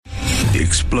The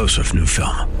explosive new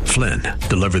film, Flynn,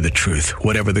 deliver the truth,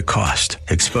 whatever the cost,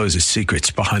 exposes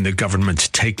secrets behind the government's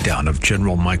takedown of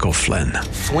General Michael Flynn.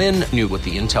 Flynn knew what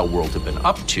the intel world had been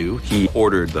up to. He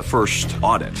ordered the first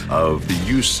audit of the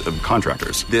use of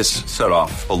contractors. This set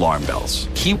off alarm bells.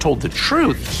 He told the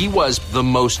truth. He was the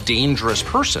most dangerous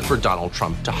person for Donald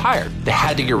Trump to hire. They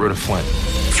had to get rid of Flynn.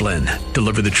 Flynn,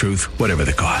 deliver the truth, whatever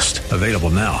the cost. Available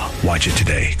now. Watch it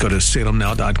today. Go to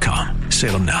salemnow.com.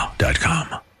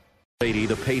 salemnow.com.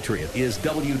 The Patriot is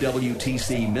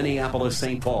WWTC Minneapolis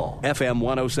St. Paul, FM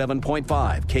 107.5,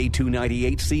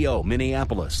 K298CO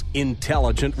Minneapolis,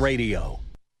 Intelligent Radio.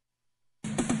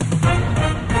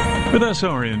 With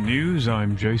SRN News,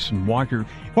 I'm Jason Walker.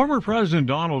 Former President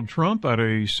Donald Trump at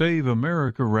a Save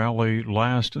America rally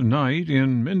last night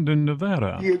in Minden,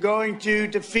 Nevada. You're going to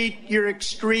defeat your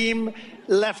extreme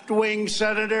left-wing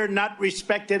senator, not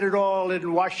respected at all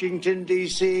in Washington,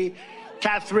 D.C.,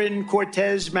 Catherine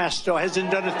Cortez Masto. Hasn't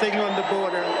done a thing on the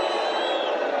border.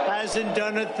 Hasn't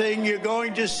done a thing. You're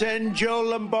going to send Joe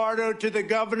Lombardo to the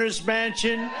governor's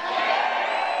mansion.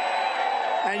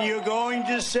 And you're going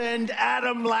to send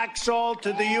Adam Laxalt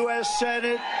to the U.S.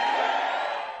 Senate.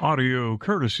 Audio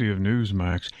courtesy of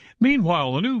Newsmax.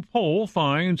 Meanwhile, a new poll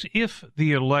finds if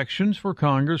the elections for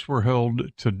Congress were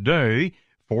held today,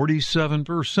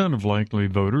 47% of likely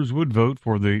voters would vote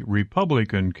for the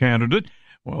Republican candidate,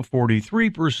 while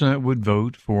 43% would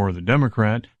vote for the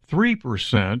Democrat,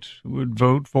 3% would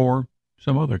vote for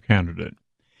some other candidate.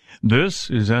 This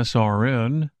is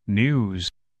SRN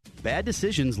News. Bad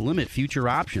decisions limit future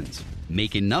options.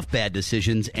 Make enough bad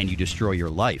decisions and you destroy your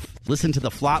life. Listen to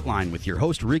The Flatline with your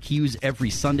host Rick Hughes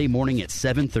every Sunday morning at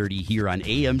 7:30 here on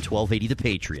AM 1280 The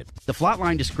Patriot. The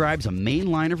Flatline describes a main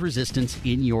line of resistance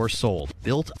in your soul,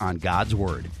 built on God's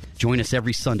Word. Join us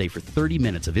every Sunday for 30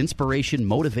 minutes of inspiration,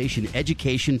 motivation,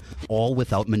 education, all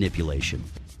without manipulation.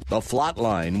 The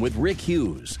Flatline with Rick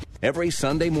Hughes, every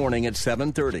Sunday morning at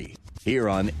 7:30 here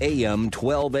on AM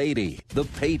 1280 The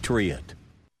Patriot.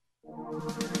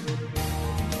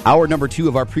 Hour number 2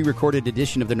 of our pre-recorded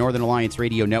edition of the Northern Alliance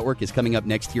Radio Network is coming up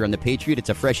next here on The Patriot. It's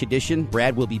a fresh edition.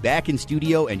 Brad will be back in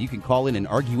studio, and you can call in and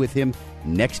argue with him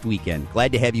next weekend.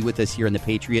 Glad to have you with us here on The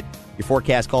Patriot. Your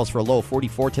forecast calls for a low of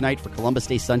 44 tonight for Columbus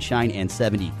Day sunshine and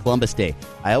 70 Columbus Day.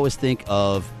 I always think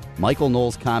of Michael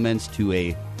Knowles' comments to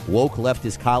a woke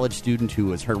leftist college student who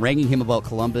was haranguing him about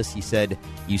Columbus. He said,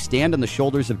 "You stand on the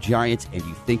shoulders of giants and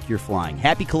you think you're flying."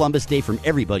 Happy Columbus Day from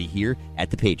everybody here at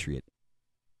The Patriot.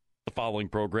 The following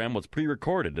program was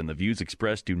pre-recorded, and the views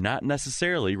expressed do not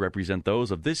necessarily represent those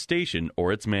of this station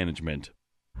or its management.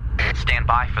 Stand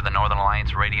by for the Northern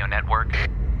Alliance Radio Network.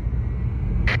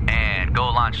 And go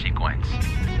launch sequence.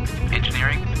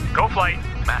 Engineering, go flight.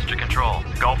 Master control,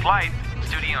 go flight.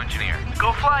 Studio engineer,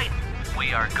 go flight.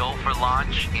 We are go for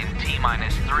launch in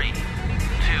T-minus 3,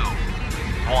 2,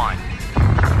 1.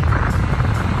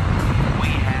 We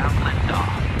have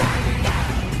liftoff.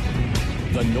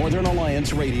 The Northern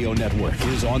Alliance Radio Network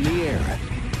is on the air.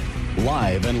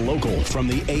 Live and local from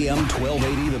the AM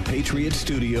 1280 The Patriot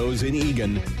Studios in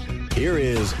Eagan. Here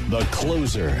is the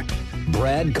closer,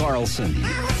 Brad Carlson.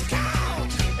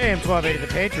 AM 1280 The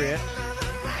Patriot.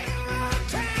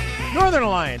 Northern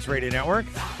Alliance Radio Network.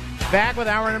 Back with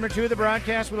hour number 2 of the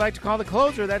broadcast we like to call the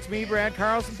closer. That's me, Brad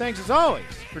Carlson. Thanks as always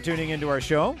for tuning into our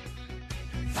show.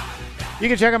 You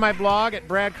can check out my blog at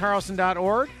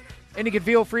bradcarlson.org. And you can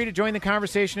feel free to join the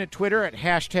conversation at Twitter at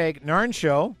hashtag Narn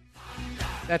Show.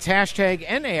 That's hashtag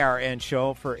NARN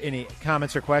Show for any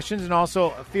comments or questions. And also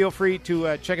feel free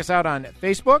to check us out on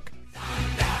Facebook.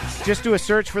 Just do a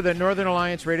search for the Northern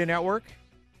Alliance Radio Network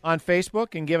on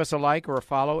Facebook and give us a like or a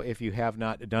follow if you have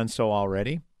not done so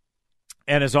already.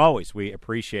 And as always, we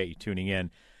appreciate you tuning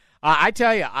in. I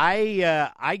tell you,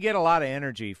 I get a lot of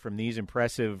energy from these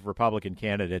impressive Republican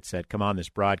candidates that come on this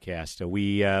broadcast.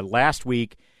 We last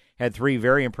week had 3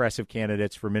 very impressive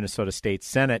candidates for Minnesota State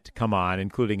Senate come on,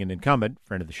 including an incumbent,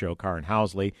 friend of the show, Karin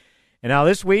Housley. And now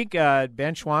this week, Ben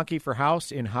Schwanke for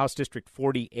House in House District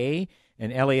 40A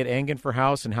and Elliot Engen for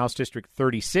House in House District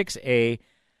 36A.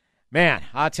 Man,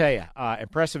 I'll tell you,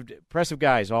 impressive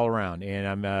guys all around, and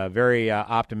I'm very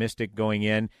optimistic going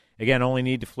in. Again, only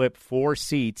need to flip 4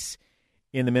 seats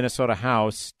in the Minnesota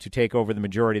House to take over the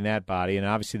majority in that body, and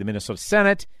obviously the Minnesota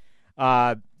Senate.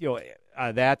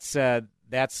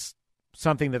 That's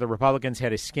something that the Republicans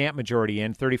had a scant majority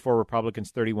in, 34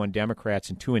 Republicans, 31 Democrats,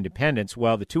 and 2 independents.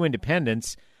 Well, the 2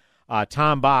 independents,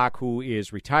 Tom Bach, who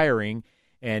is retiring,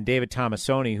 and David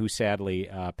Tomasoni, who sadly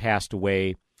passed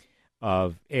away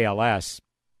of ALS,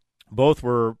 both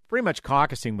were pretty much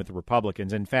caucusing with the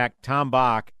Republicans. In fact, Tom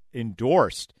Bach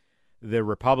endorsed the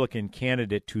Republican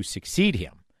candidate to succeed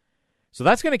him. So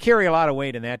that's going to carry a lot of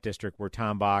weight in that district where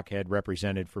Tom Bach had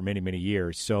represented for many, many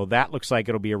years. So that looks like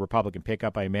it'll be a Republican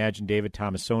pickup. I imagine David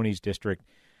Tomassoni's district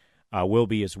will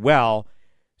be as well.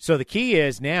 So the key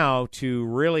is now to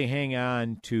really hang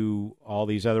on to all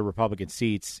these other Republican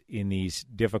seats in these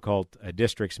difficult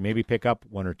districts, maybe pick up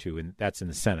one or two, and that's in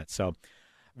the Senate. So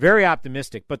very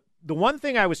optimistic. But the one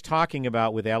thing I was talking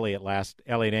about with Elliot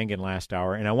Engen last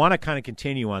hour, and I want to kind of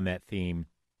continue on that theme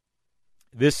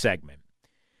this segment,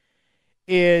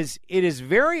 is it is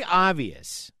very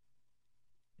obvious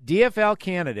DFL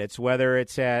candidates, whether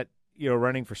it's at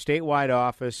running for statewide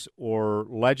office or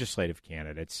legislative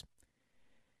candidates,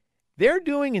 they're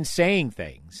doing and saying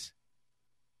things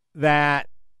that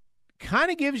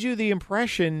kind of gives you the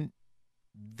impression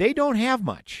they don't have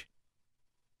much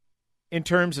in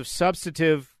terms of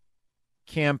substantive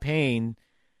campaign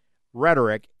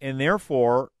rhetoric and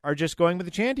therefore are just going with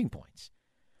the chanting points.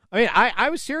 I mean, I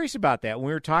was serious about that when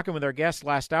we were talking with our guest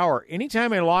last hour.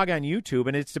 Anytime I log on YouTube,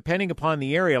 and it's depending upon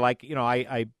the area, like,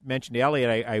 I mentioned to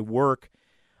Elliot, I work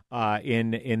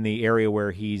in the area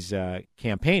where he's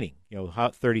campaigning,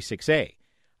 36A.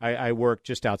 I work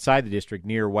just outside the district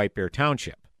near White Bear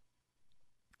Township.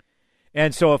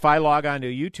 And so if I log on to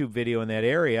a YouTube video in that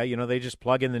area, they just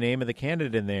plug in the name of the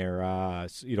candidate in there,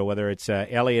 whether it's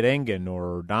Elliot Engen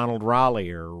or Donald Raleigh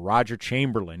or Roger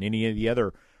Chamberlain, any of the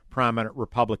other prominent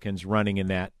Republicans running in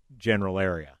that general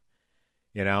area,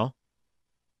 And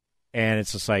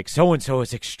it's just like, so-and-so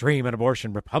is extreme on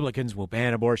abortion. Republicans will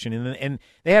ban abortion. And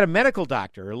they had a medical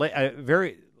doctor, a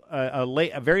very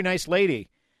nice lady,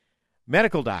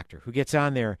 medical doctor, who gets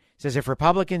on there, says if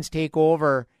Republicans take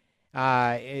over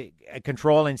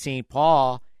control in St.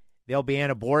 Paul, they'll ban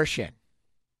abortion.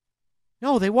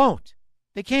 No, they won't.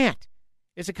 They can't.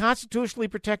 It's a constitutionally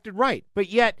protected right. But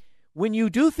yet, when you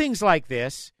do things like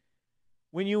this,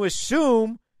 when you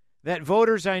assume that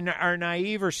voters are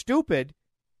naive or stupid,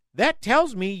 that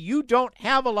tells me you don't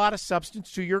have a lot of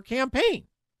substance to your campaign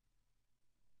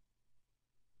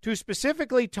to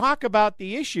specifically talk about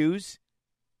the issues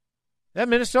that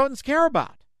Minnesotans care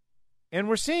about. And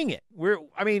we're seeing it.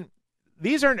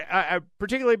 These are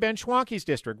particularly Ben Schwanke's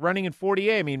district, running in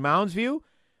 40A. I mean, Mounds View,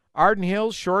 Arden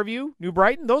Hills, Shoreview, New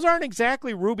Brighton, those aren't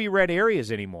exactly ruby red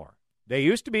areas anymore. They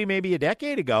used to be maybe a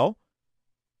decade ago.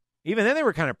 Even then, they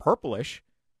were kind of purplish.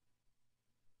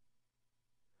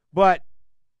 But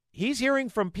he's hearing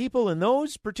from people in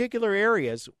those particular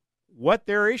areas what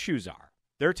their issues are,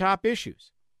 their top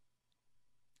issues.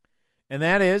 And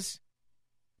that is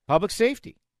public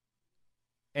safety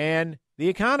and the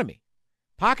economy,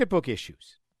 pocketbook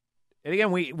issues. And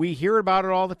again, we hear about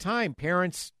it all the time.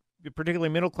 Parents, particularly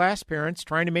middle-class parents,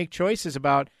 trying to make choices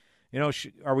about,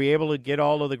 are we able to get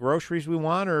all of the groceries we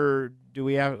want, or do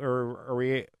we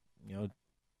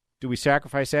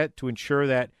sacrifice that to ensure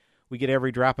that we get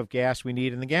every drop of gas we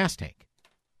need in the gas tank?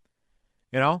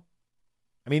 And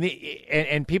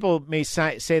people may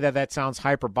say that sounds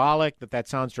hyperbolic, that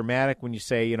sounds dramatic when you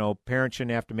say, parents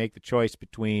shouldn't have to make the choice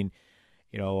between,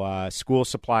 school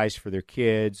supplies for their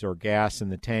kids or gas in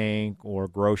the tank or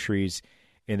groceries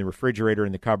in the refrigerator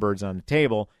and the cupboards on the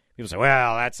table. People say,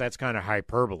 well, that's kind of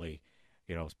hyperbole,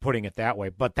 putting it that way.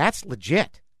 But that's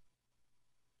legit.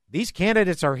 These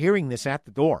candidates are hearing this at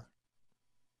the door.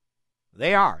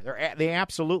 They are. They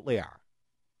absolutely are.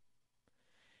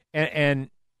 And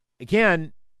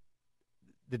again,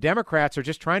 the Democrats are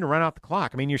just trying to run out the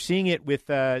clock. I mean, you're seeing it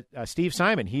with Steve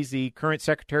Simon. He's the current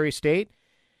Secretary of State.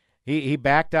 He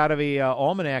backed out of a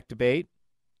Almanac debate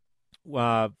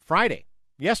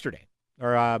yesterday,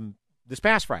 or this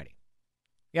past Friday.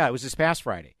 Yeah, it was this past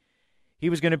Friday. He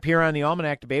was going to appear on the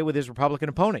Almanac debate with his Republican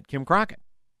opponent, Kim Crockett,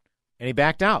 and he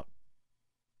backed out.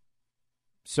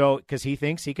 So, because he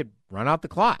thinks he could run out the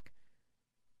clock,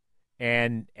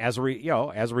 and as a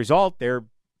result, there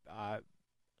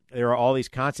are all these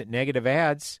constant negative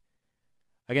ads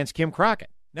against Kim Crockett.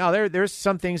 Now, there's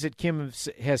some things that Kim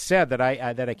has said that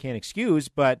I can't excuse,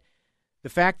 but the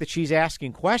fact that she's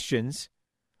asking questions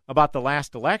about the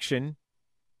last election,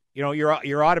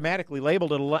 you're automatically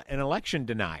labeled an election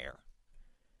denier.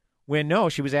 When no,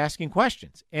 she was asking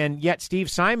questions, and yet Steve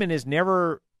Simon is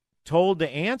never told to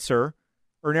answer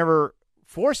or never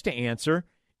forced to answer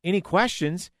any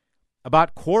questions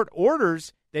about court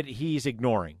orders that he's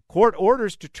ignoring, court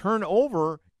orders to turn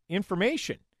over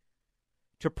information,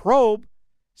 to probe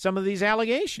some of these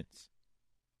allegations.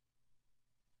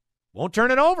 Won't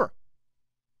turn it over.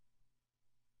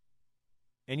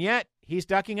 And yet, he's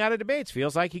ducking out of debates.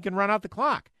 Feels like he can run out the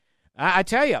clock. I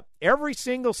tell you, every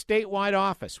single statewide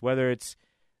office, whether it's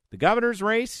the governor's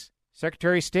race,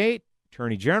 Secretary of State,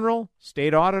 Attorney General,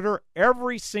 State Auditor,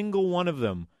 every single one of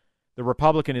them the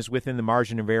Republican is within the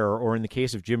margin of error, or in the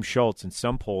case of Jim Schultz in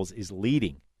some polls, is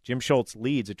leading. Jim Schultz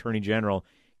leads Attorney General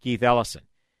Keith Ellison.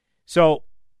 So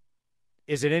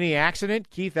is it any accident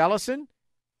Keith Ellison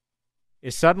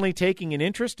is suddenly taking an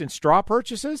interest in straw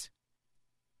purchases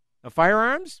of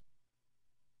firearms?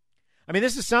 I mean,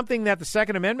 this is something that the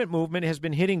Second Amendment movement has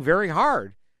been hitting very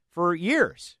hard for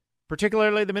years,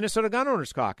 particularly the Minnesota Gun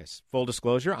Owners Caucus. Full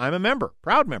disclosure, I'm a member,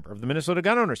 proud member of the Minnesota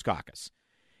Gun Owners Caucus.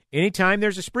 Anytime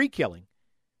there's a spree killing,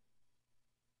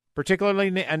 particularly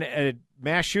a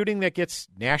mass shooting that gets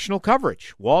national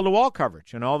coverage, wall-to-wall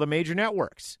coverage on all the major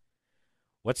networks,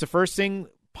 what's the first thing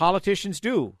politicians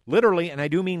do? Literally, and I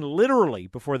do mean literally,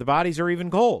 before the bodies are even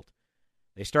cold.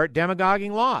 They start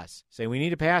demagoguing laws, say we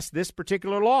need to pass this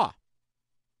particular law.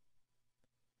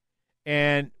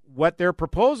 And what their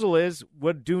proposal is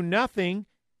would have done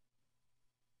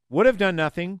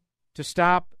nothing to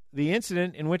stop the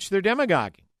incident in which they're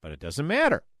demagoguing. But it doesn't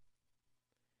matter.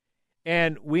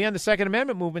 And we on the Second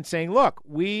Amendment movement saying, look,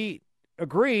 we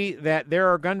agree that there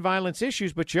are gun violence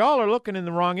issues, but y'all are looking in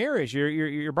the wrong areas.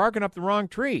 You're barking up the wrong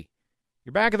tree.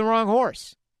 You're backing the wrong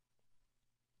horse.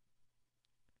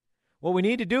 What we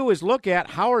need to do is look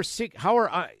at how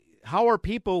are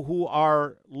people who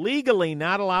are legally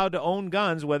not allowed to own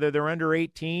guns, whether they're under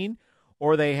 18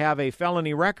 or they have a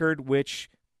felony record which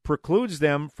precludes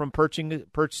them from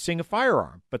purchasing a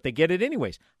firearm, but they get it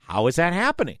anyways. How is that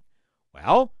happening?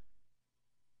 Well,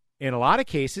 in a lot of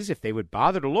cases, if they would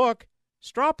bother to look,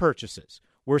 straw purchases,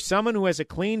 where someone who has a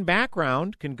clean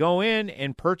background can go in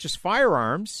and purchase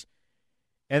firearms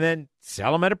and then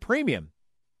sell them at a premium.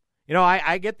 You know,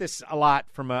 I get this a lot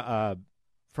from a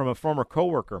former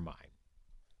coworker of mine.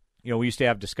 You know, we used to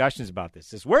have discussions about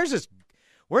this. Where's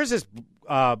this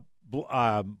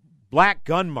black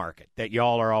gun market that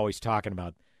y'all are always talking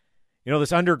about? You know,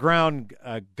 this underground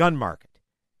gun market.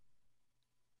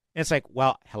 And it's like,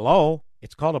 well, hello,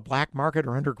 it's called a black market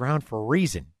or underground for a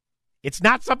reason. It's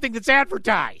not something that's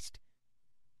advertised.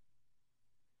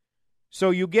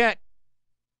 So you get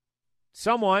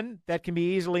someone that can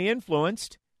be easily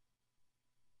influenced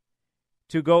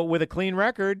to go with a clean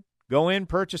record, go in,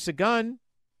 purchase a gun,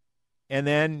 and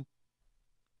then,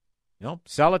 you know,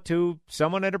 sell it to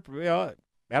someone at a profit,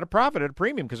 at a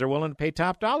premium, because they're willing to pay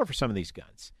top dollar for some of these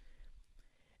guns.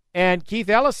 And Keith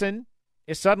Ellison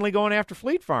is suddenly going after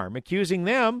Fleet Farm, accusing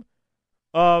them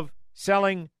of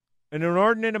selling an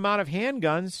inordinate amount of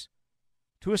handguns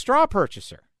to a straw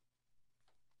purchaser.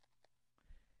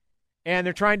 And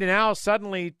they're trying to now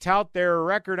suddenly tout their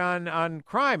record on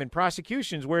crime and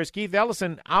prosecutions, whereas Keith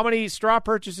Ellison, how many straw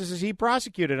purchases has he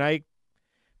prosecuted? I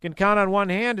can count on one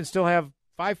hand and still have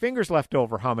 5 fingers left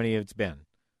over how many it's been.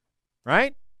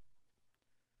 Right?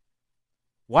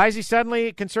 Why is he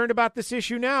suddenly concerned about this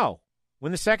issue now?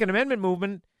 When the Second Amendment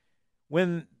movement,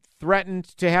 when threatened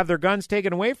to have their guns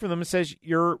taken away from them, and says,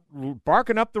 you're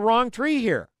barking up the wrong tree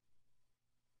here.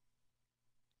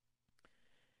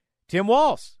 Tim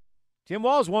Walz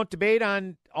won't debate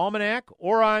on Almanac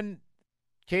or on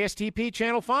KSTP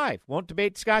Channel 5. Won't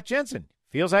debate Scott Jensen.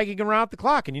 Feels like he can run out the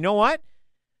clock. And you know what?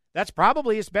 That's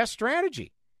probably his best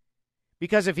strategy.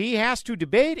 Because if he has to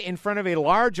debate in front of a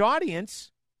large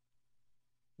audience,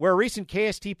 where a recent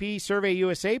KSTP Survey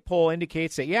USA poll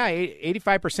indicates that,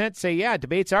 85% say,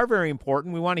 debates are very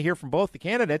important. We want to hear from both the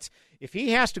candidates. If he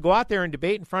has to go out there and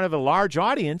debate in front of a large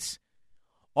audience,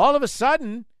 all of a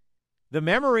sudden, the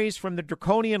memories from the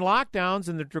draconian lockdowns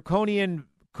and the draconian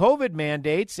COVID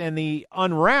mandates and the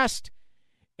unrest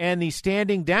and the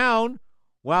standing down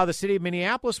while the city of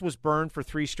Minneapolis was burned for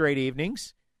 3 straight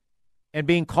evenings and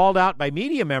being called out by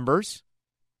media members,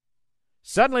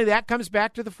 suddenly that comes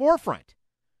back to the forefront.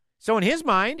 So in his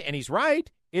mind, and he's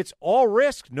right, it's all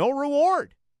risk, no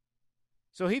reward.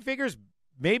 So he figures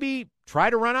maybe try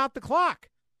to run out the clock.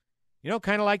 You know,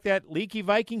 kind of like that leaky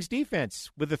Vikings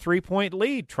defense with a 3-point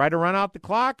lead. Try to run out the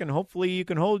clock, and hopefully you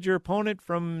can hold your opponent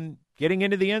from getting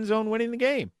into the end zone, winning the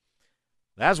game.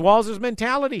 That's Walz's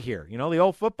mentality here. You know, the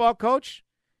old football coach.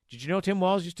 Did you know Tim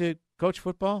Walz used to coach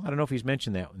football? I don't know if he's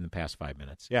mentioned that in the past 5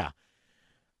 minutes. Yeah.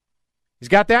 He's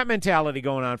got that mentality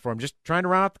going on for him, just trying to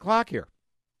run out the clock here.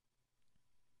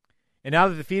 And now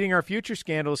that the Feeding Our Future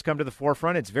scandal has come to the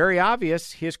forefront, it's very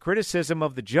obvious his criticism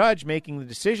of the judge making the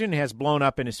decision has blown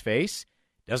up in his face.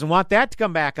 Doesn't want that to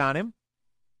come back on him.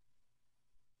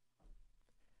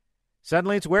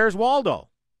 Suddenly it's where's Waldo?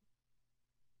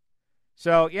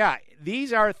 So,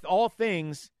 these are all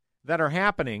things that are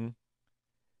happening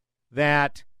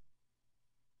that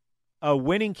a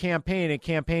winning campaign, a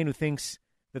campaign who thinks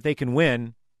that they can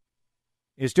win,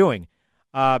 is doing.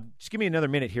 Just give me another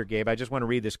minute here, Gabe. I just want to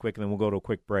read this quick, and then we'll go to a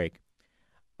quick break.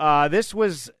 This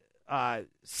was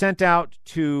sent out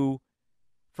to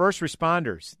first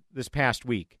responders this past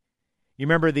week. You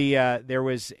remember there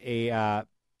was a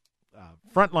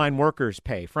frontline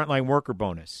worker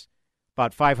bonus,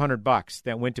 about $500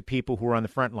 that went to people who were on the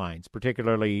front lines,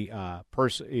 particularly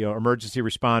emergency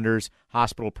responders,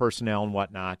 hospital personnel, and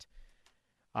whatnot.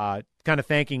 Kind of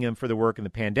thanking them for the work in the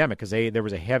pandemic because there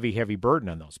was a heavy, heavy burden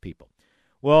on those people.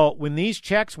 Well, when these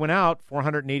checks went out,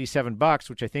 $487,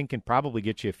 which I think can probably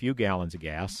get you a few gallons of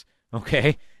gas,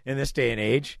 okay, in this day and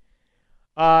age,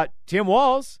 Tim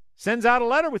Walz sends out a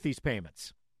letter with these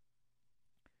payments.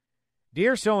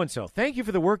 Dear so-and-so, thank you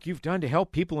for the work you've done to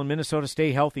help people in Minnesota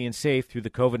stay healthy and safe through the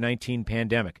COVID-19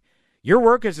 pandemic. Your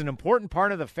work is an important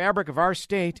part of the fabric of our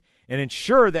state and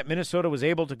ensure that Minnesota was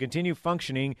able to continue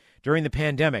functioning during the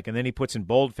pandemic. And then he puts in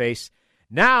boldface,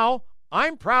 now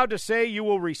I'm proud to say you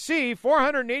will receive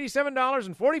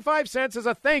 $487.45 as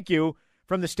a thank you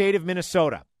from the state of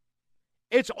Minnesota.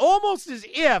 It's almost as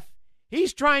if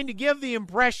he's trying to give the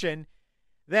impression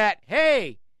that,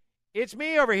 hey, it's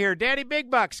me over here, Daddy Big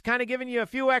Bucks, kind of giving you a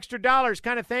few extra dollars,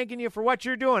 kind of thanking you for what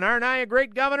you're doing. Aren't I a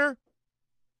great governor?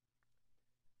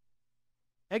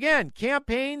 Again,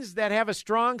 campaigns that have a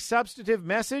strong substantive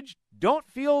message don't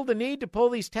feel the need to pull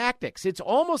these tactics. It's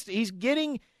almost he's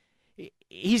giving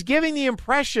the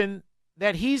impression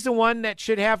that he's the one that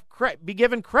should have be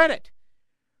given credit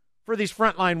for these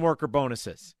frontline worker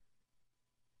bonuses.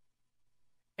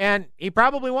 And he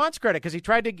probably wants credit because he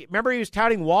tried to remember he was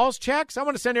touting Walz checks. I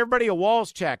want to send everybody a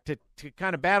Walz check to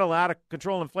kind of battle out of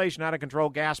control inflation, out of control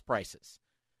gas prices.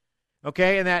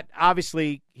 Okay, and that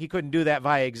obviously he couldn't do that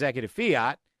via executive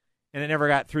fiat, and it never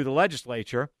got through the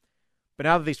legislature. But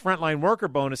now that these frontline worker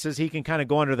bonuses, he can kind of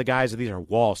go under the guise of these are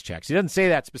Walz checks. He doesn't say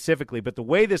that specifically, but the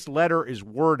way this letter is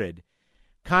worded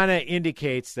kind of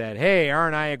indicates that, hey,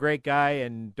 aren't I a great guy,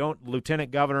 and don't Lieutenant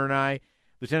Governor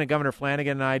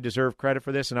Flanagan and I deserve credit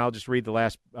for this, and I'll just read the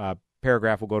last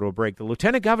paragraph. We'll go to a break. The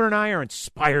Lieutenant Governor and I are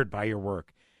inspired by your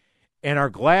work and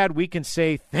are glad we can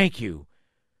say thank you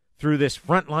through this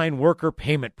frontline worker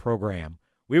payment program.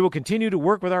 We will continue to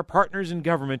work with our partners in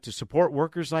government to support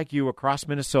workers like you across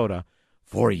Minnesota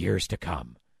for years to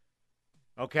come.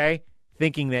 Okay?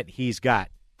 Thinking that he's got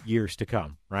years to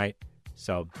come, right?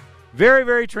 So very,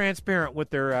 very transparent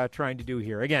what they're trying to do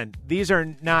here. Again, these are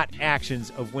not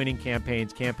actions of winning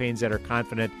campaigns that are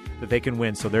confident that they can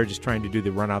win, so they're just trying to do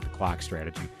the run-out-the-clock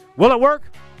strategy. Will it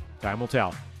work? Time will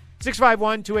tell.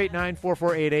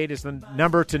 651-289-4488 is the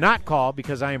number to not call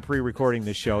because I am pre-recording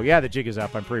this show. Yeah, the jig is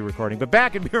up. I'm pre-recording. But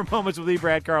back in mere moments with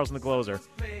Brad Carlson, the closer.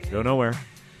 Go nowhere.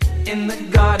 In the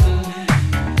garden,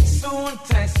 so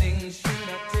enticing, should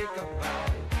I take a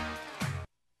bite?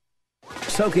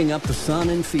 Soaking up the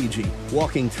sun in Fiji,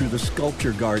 walking through the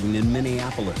sculpture garden in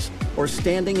Minneapolis, or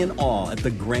standing in awe at the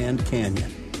Grand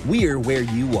Canyon. We're where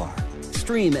you are.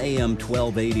 Stream AM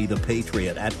 1280 The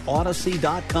Patriot at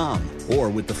Odyssey.com or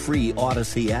with the free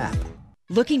Odyssey app.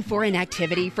 Looking for an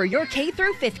activity for your K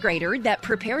through 5th grader that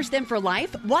prepares them for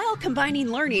life while combining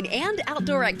learning and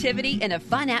outdoor activity in a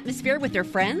fun atmosphere with their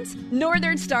friends?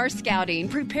 Northern Star Scouting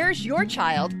prepares your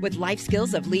child with life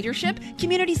skills of leadership,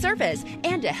 community service,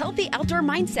 and a healthy outdoor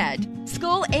mindset.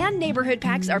 School and neighborhood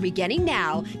packs are beginning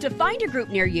now. To find a group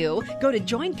near you, go to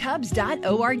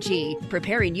joincubs.org.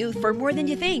 Preparing youth for more than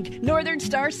you think. Northern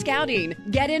Star Scouting.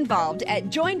 Get involved at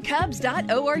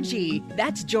joincubs.org.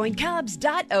 That's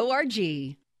joincubs.org.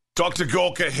 Dr.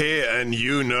 Gorka here, and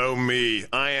you know me.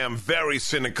 I am very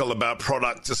cynical about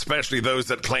products, especially those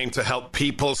that claim to help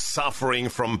people suffering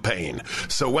from pain.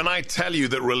 So when I tell you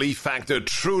that Relief Factor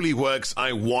truly works,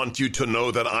 I want you to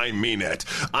know that I mean it.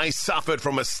 I suffered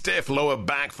from a stiff lower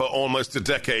back for almost a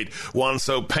decade, one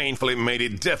so painful it made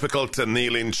it difficult to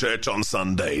kneel in church on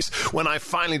Sundays. When I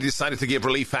finally decided to give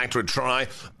Relief Factor a try,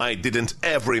 I didn't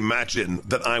ever imagine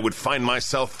that I would find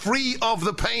myself free of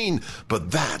the pain.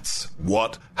 But that's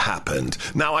what happened.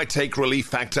 Now I take Relief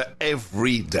Factor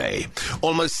every day.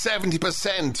 Almost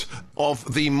 70%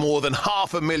 of the more than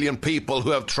 500,000 people who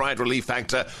have tried Relief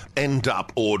Factor end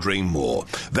up ordering more.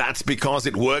 That's because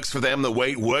it works for them the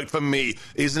way it worked for me.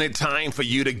 Isn't it time for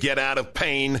you to get out of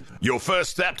pain? Your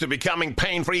first step to becoming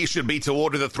pain-free should be to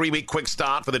order the 3-week quick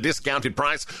start for the discounted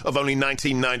price of only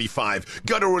 $19.95.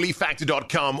 Go to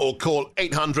relieffactor.com or call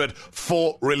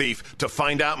 800-4RELIEF to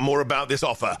find out more about this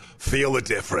offer. Feel the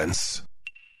difference.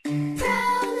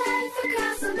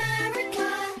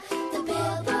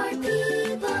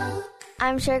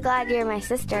 I'm sure glad you're my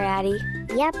sister, Addie.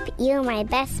 Yep, you're my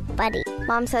best buddy.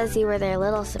 Mom says you were their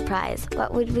little surprise.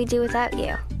 What would we do without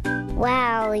you?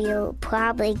 Well, you'll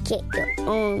probably get your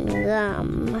own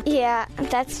gum. Yeah,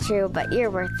 that's true, but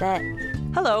you're worth it.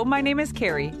 Hello, my name is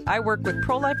Carrie. I work with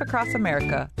Pro-Life Across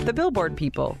America, the Billboard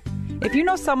people. If you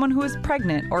know someone who is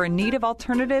pregnant or in need of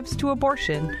alternatives to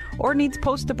abortion or needs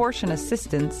post-abortion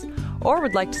assistance or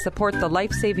would like to support the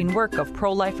life-saving work of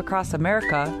Pro-Life Across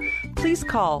America, please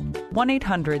call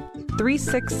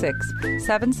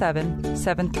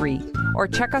 1-800-366-7773 or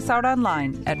check us out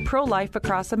online at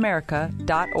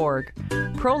prolifeacrossamerica.org.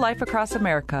 Pro-Life Across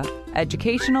America,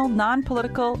 educational,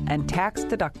 non-political, and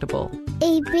tax-deductible.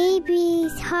 A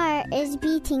baby's heart is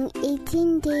beating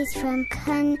 18 days from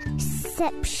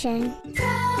conception.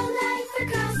 Pro-life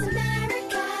across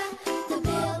America, the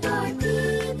Billboard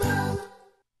people.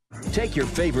 Take your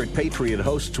favorite Patriot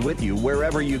hosts with you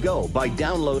wherever you go by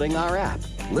downloading our app.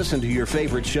 Listen to your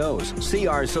favorite shows, see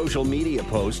our social media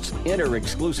posts, enter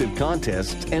exclusive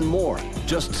contests, and more.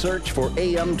 Just search for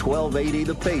AM 1280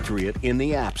 The Patriot in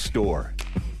the App Store.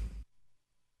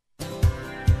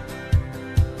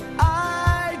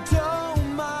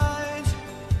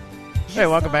 Hey,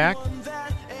 welcome back.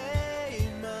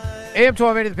 AM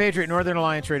 1280 The Patriot, Northern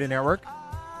Alliance Radio Network.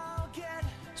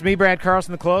 It's me, Brad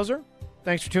Carlson, the closer.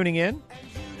 Thanks for tuning in.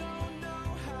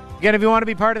 Again, if you want to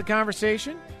be part of the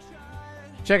conversation,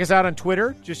 check us out on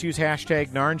Twitter. Just use hashtag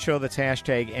NARN Show. That's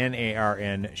hashtag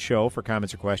NARN Show for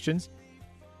comments or questions.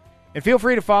 And feel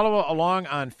free to follow along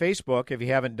on Facebook. If you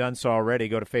haven't done so already,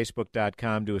 go to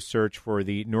facebook.com, do a search for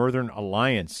the Northern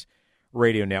Alliance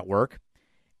Radio Network,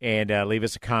 and leave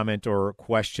us a comment or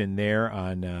question there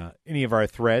on any of our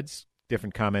threads,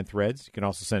 different comment threads. You can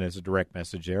also send us a direct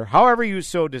message there. However you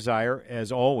so desire,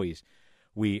 as always,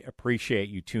 we appreciate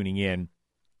you tuning in.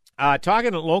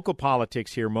 Talking local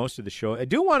politics here most of the show, I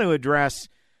do want to address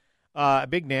a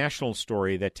big national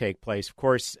story that take place. Of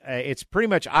course, it's pretty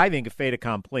much, I think, a fait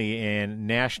accompli, and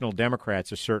national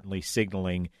Democrats are certainly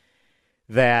signaling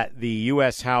that the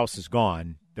U.S. House is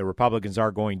gone. The Republicans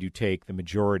are going to take the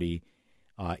majority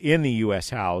in the U.S.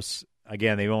 House.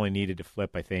 Again, they only needed to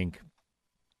flip, I think,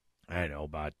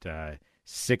 about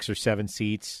 6 or 7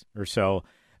 seats or so.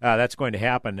 That's going to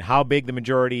happen. How big the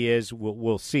majority is,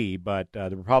 we'll see. But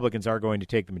the Republicans are going to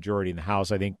take the majority in the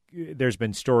House. I think there's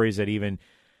been stories that even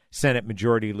Senate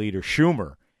Majority Leader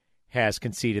Schumer has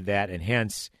conceded that, and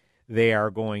hence they are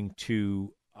going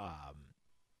to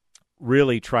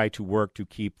really try to work to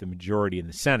keep the majority in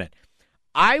the Senate.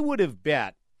 I would have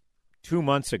bet 2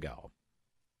 months ago,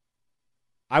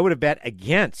 I would have bet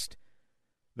against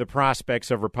the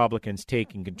prospects of Republicans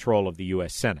taking control of the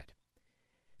U.S. Senate,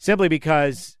 simply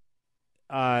because,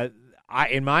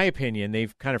 in my opinion,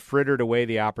 they've kind of frittered away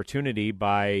the opportunity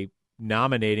by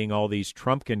nominating all these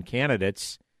Trumpkin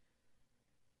candidates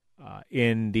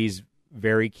in these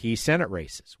very key Senate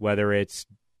races, whether it's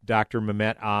Dr.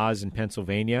 Mehmet Oz in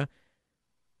Pennsylvania,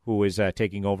 who is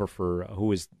taking over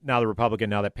who is now the Republican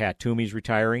now that Pat Toomey's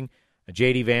retiring,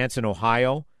 J.D. Vance in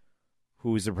Ohio,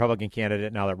 who is the Republican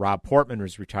candidate now that Rob Portman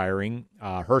is retiring,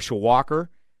 Herschel Walker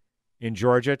in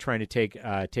Georgia trying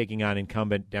to taking on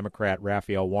incumbent Democrat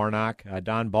Raphael Warnock,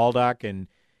 Don Baldock in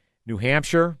New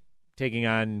Hampshire taking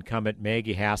on incumbent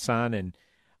Maggie Hassan, and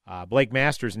Blake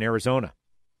Masters in Arizona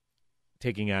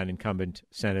taking on incumbent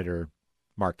Senator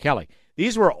Mark Kelly.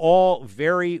 These were all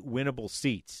very winnable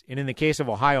seats. And in the case of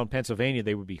Ohio and Pennsylvania,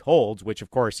 they would be holds, which, of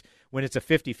course, when it's a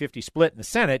 50-50 split in the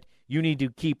Senate, you need to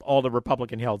keep all the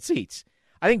Republican-held seats.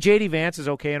 I think J.D. Vance is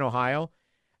okay in Ohio.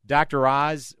 Dr.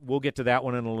 Oz, we'll get to that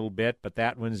one in a little bit, but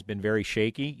that one's been very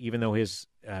shaky, even though his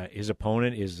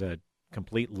opponent is a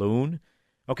complete loon.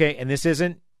 Okay, and this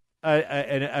isn't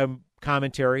a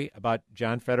commentary about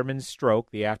John Fetterman's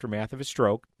stroke, the aftermath of his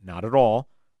stroke. Not at all,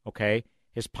 okay?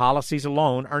 His policies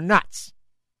alone are nuts.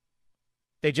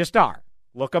 They just are.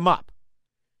 Look them up.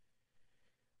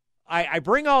 I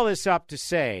bring all this up to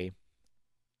say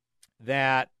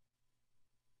that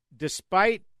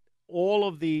despite all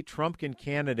of the Trumpkin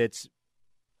candidates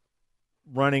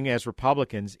running as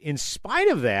Republicans, in spite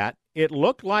of that, it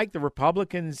looked like the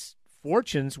Republicans'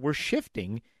 fortunes were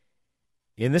shifting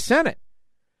in the Senate,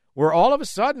 where all of a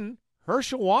sudden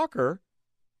Herschel Walker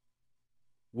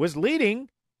was leading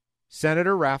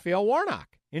Senator Raphael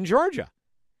Warnock in Georgia.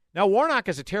 Now, Warnock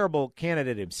is a terrible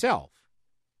candidate himself,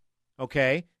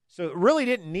 okay? So you really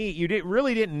didn't need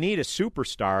a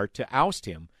superstar to oust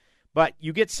him, but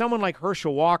you get someone like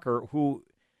Herschel Walker who,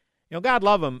 God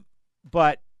love him,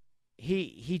 but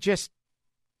he just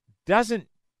doesn't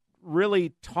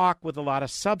really talk with a lot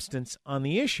of substance on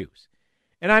the issues.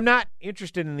 And I'm not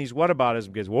interested in these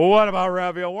whataboutism because, well, what about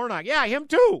Raphael Warnock? Yeah, him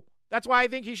too. That's why I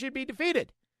think he should be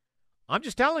defeated. I'm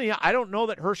just telling you, I don't know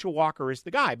that Herschel Walker is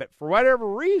the guy. But for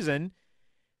whatever reason,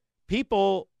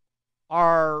 people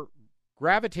are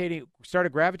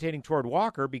started gravitating toward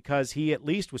Walker because he at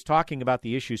least was talking about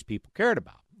the issues people cared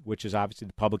about, which is obviously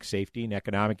the public safety and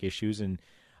economic issues and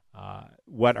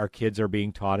what our kids are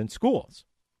being taught in schools.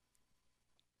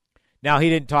 Now, he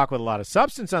didn't talk with a lot of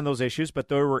substance on those issues, but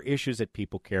there were issues that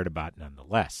people cared about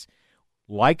nonetheless.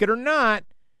 Like it or not,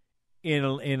 in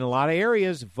a lot of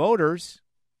areas, voters,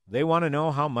 they want to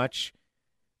know how much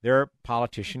their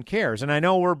politician cares. And I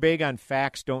know we're big on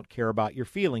facts don't care about your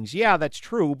feelings. Yeah, that's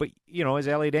true. But, as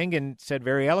Elliot Engen said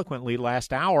very eloquently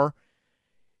last hour,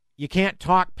 you can't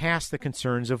talk past the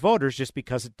concerns of voters just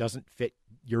because it doesn't fit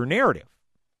your narrative,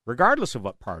 regardless of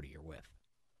what party you're with.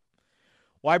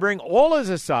 Well, I bring all of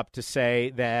this up to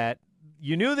say that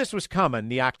you knew this was coming,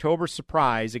 the October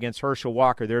surprise against Herschel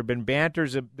Walker. There have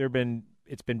been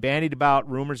it's been bandied about,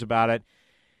 rumors about it.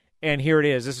 And here it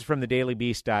is. This is from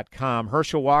thedailybeast.com.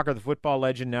 Herschel Walker, the football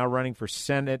legend now running for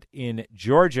Senate in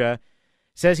Georgia,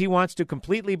 says he wants to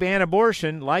completely ban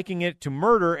abortion, likening it to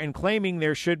murder and claiming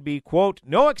there should be, quote,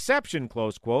 no exception,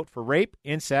 close quote, for rape,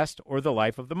 incest, or the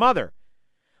life of the mother.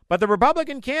 But the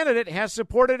Republican candidate has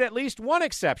supported at least one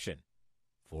exception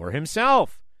for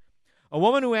himself. A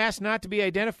woman who asked not to be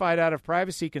identified out of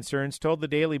privacy concerns told the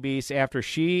Daily Beast after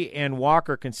she and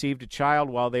Walker conceived a child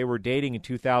while they were dating in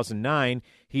 2009,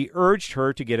 he urged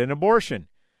her to get an abortion.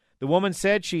 The woman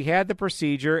said she had the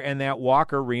procedure and that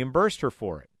Walker reimbursed her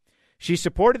for it. She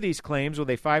supported these claims with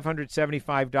a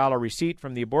 $575 receipt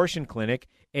from the abortion clinic,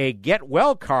 a get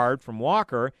well card from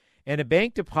Walker, and a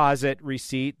bank deposit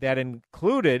receipt that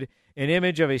included an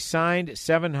image of a signed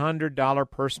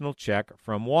 $700 personal check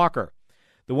from Walker.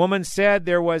 The woman said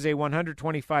there was a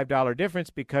 $125 difference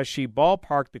because she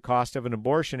ballparked the cost of an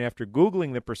abortion after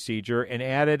Googling the procedure and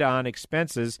added on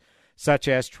expenses such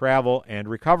as travel and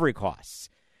recovery costs.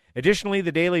 Additionally,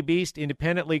 the Daily Beast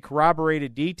independently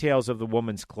corroborated details of the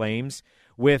woman's claims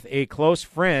with a close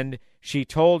friend she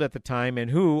told at the time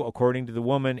and who, according to the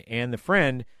woman and the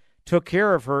friend, took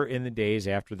care of her in the days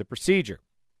after the procedure.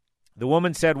 The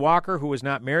woman said Walker, who was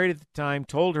not married at the time,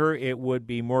 told her it would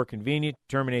be more convenient to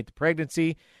terminate the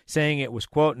pregnancy, saying it was,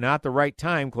 quote, not the right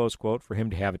time, close quote, for him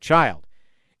to have a child.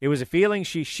 It was a feeling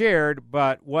she shared,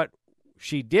 but what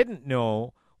she didn't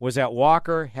know was that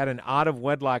Walker had an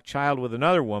out-of-wedlock child with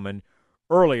another woman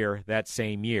earlier that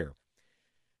same year.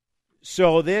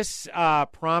 So this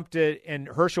prompted, and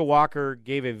Herschel Walker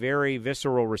gave a very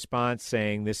visceral response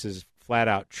saying this is flat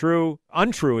out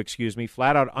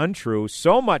untrue,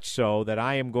 so much so that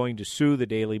I am going to sue the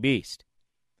Daily Beast.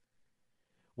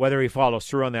 Whether he follows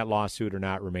through on that lawsuit or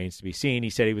not remains to be seen. He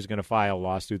said he was going to file a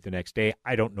lawsuit the next day.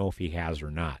 I don't know if he has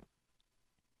or not.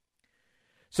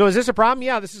 So is this a problem?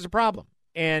 Yeah, this is a problem.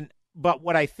 But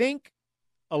what I think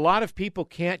a lot of people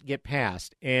can't get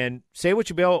past, and say what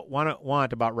you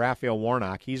want about Raphael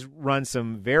Warnock, he's run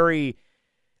some very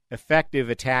effective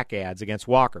attack ads against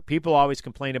Walker. People always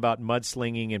complain about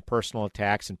mudslinging and personal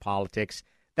attacks in politics.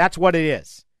 That's what it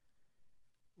is.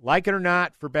 Like it or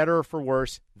not, for better or for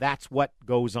worse, that's what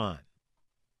goes on.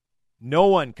 No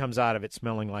one comes out of it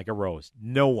smelling like a rose.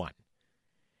 No one.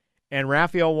 And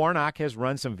Raphael Warnock has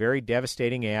run some very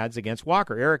devastating ads against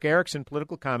Walker. Eric Erickson,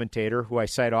 political commentator, who I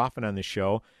cite often on the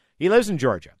show, he lives in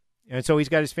Georgia. And so he's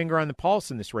got his finger on the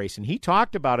pulse in this race. And he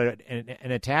talked about it,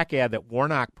 an attack ad that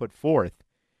Warnock put forth,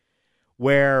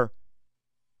 where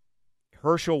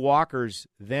Herschel Walker's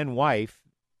then wife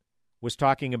was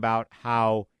talking about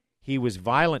how he was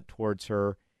violent towards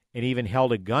her and even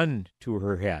held a gun to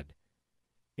her head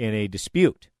in a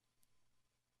dispute.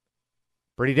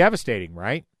 Pretty devastating,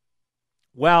 right?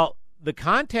 Well, the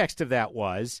context of that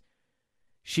was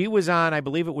she was on, I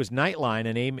believe it was Nightline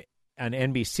on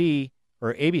NBC,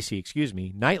 or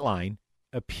ABC, Nightline,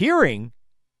 appearing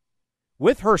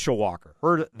with Herschel Walker,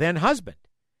 her then husband.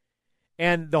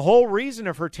 And the whole reason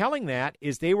of her telling that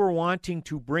is they were wanting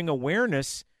to bring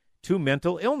awareness to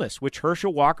mental illness, which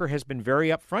Herschel Walker has been very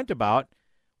upfront about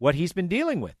what he's been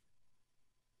dealing with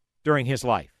during his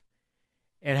life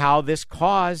and how this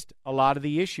caused a lot of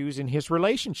the issues in his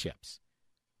relationships.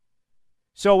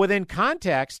 So within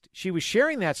context, she was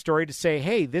sharing that story to say,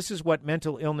 hey, this is what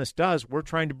mental illness does. We're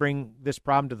trying to bring this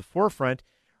problem to the forefront.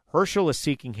 Herschel is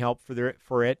seeking help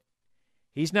for it.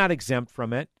 He's not exempt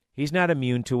from it. He's not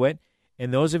immune to it.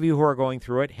 And those of you who are going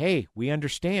through it, hey, we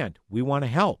understand. We want to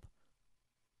help.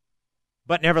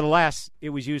 But nevertheless, it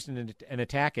was used in an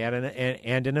attack ad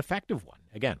and an effective one.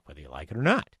 Again, whether you like it or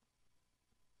not.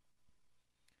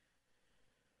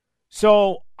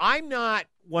 So I'm not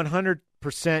 100%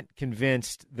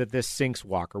 convinced that this sinks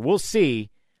Walker. We'll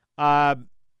see. I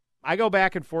go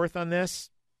back and forth on this.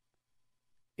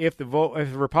 If the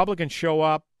Republicans show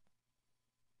up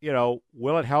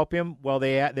will it help him? Well,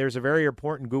 there's a very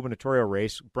important gubernatorial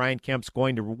race. Brian Kemp's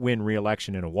going to win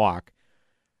re-election in a walk.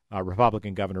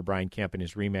 Republican Governor Brian Kemp in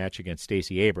his rematch against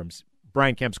Stacey Abrams.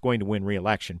 Brian Kemp's going to win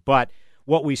re-election. But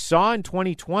what we saw in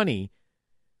 2020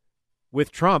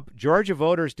 with Trump, Georgia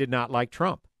voters did not like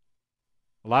Trump.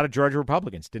 A lot of Georgia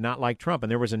Republicans did not like Trump,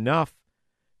 and there was enough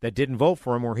that didn't vote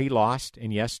for him where he lost.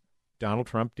 And yes, Donald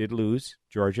Trump did lose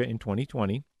Georgia in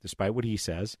 2020, despite what he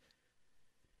says.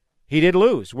 He did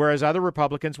lose, whereas other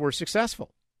Republicans were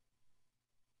successful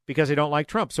because they don't like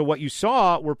Trump. So what you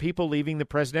saw were people leaving the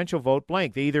presidential vote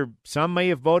blank. Some may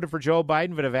have voted for Joe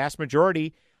Biden, but a vast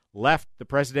majority left the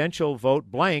presidential vote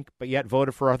blank, but yet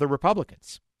voted for other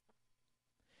Republicans.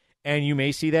 And you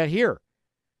may see that here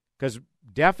because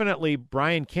definitely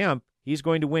Brian Kemp, he's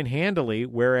going to win handily,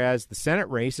 whereas the Senate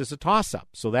race is a toss-up.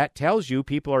 So that tells you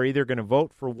people are either going to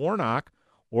vote for Warnock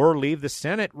or leave the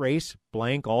Senate race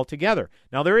blank altogether.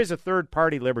 Now, there is a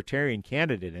third-party libertarian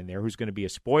candidate in there who's going to be a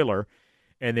spoiler,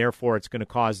 and therefore it's going to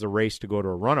cause the race to go to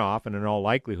a runoff, and in all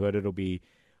likelihood it'll be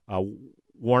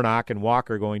Warnock and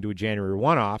Walker going to a January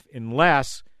runoff,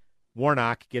 unless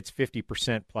Warnock gets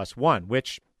 50% plus one,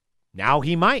 which now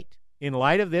he might. In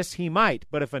light of this, he might.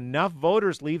 But if enough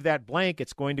voters leave that blank,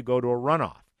 it's going to go to a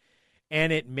runoff.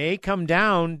 And it may come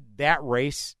down, that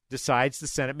race decides the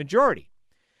Senate majority.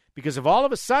 Because if all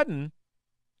of a sudden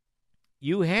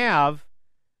you have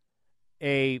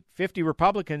a 50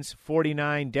 Republicans,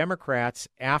 49 Democrats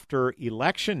after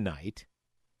election night,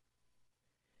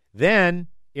 then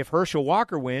if Herschel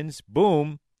Walker wins,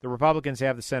 boom, the Republicans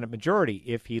have the Senate majority.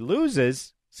 If he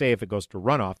loses, say if it goes to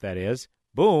runoff, that is,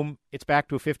 boom, it's back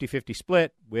to a 50-50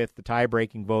 split with the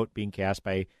tie-breaking vote being cast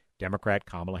by Democrat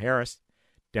Kamala Harris.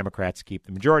 Democrats keep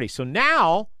the majority. So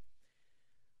now,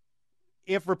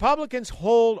 if Republicans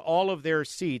hold all of their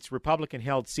seats,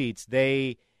 Republican-held seats,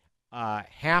 they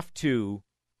have to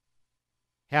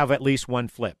have at least one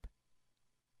flip.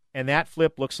 And that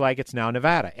flip looks like it's now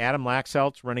Nevada. Adam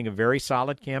Laxalt's running a very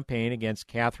solid campaign against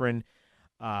Catherine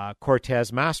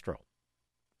Cortez Masto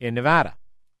in Nevada.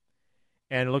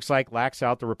 And it looks like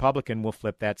Laxalt, the Republican, will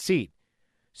flip that seat.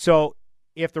 So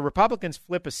if the Republicans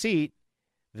flip a seat,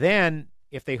 then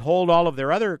if they hold all of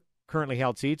their other currently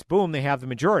held seats, boom, they have the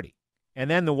majority. And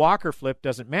then the Walker flip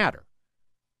doesn't matter.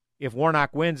 If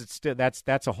Warnock wins, it's still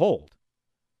that's a hold.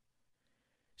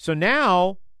 So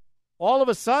now, all of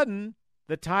a sudden,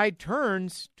 the tide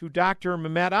turns to Dr.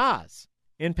 Mehmet Oz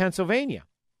in Pennsylvania.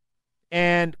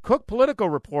 And Cook Political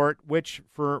Report, which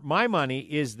for my money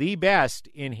is the best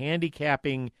in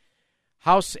handicapping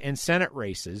House and Senate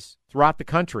races throughout the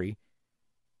country.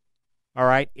 All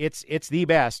right, it's the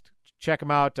best. Check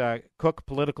them out,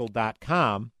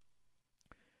 cookpolitical.com.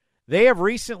 They have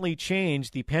recently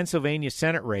changed the Pennsylvania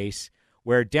Senate race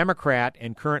where Democrat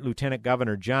and current Lieutenant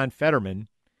Governor John Fetterman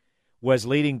was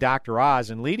leading Dr. Oz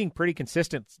and leading pretty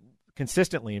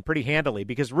consistently and pretty handily,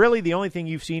 because really the only thing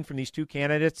you've seen from these two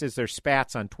candidates is their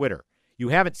spats on Twitter. You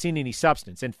haven't seen any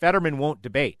substance, and Fetterman won't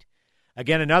debate.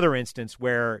 Again, another instance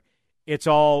where it's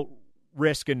all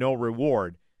risk and no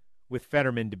reward with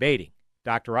Fetterman debating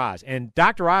Dr. Oz. And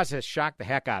Dr. Oz has shocked the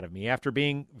heck out of me after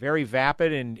being very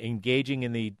vapid and engaging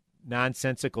in the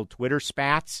nonsensical Twitter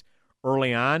spats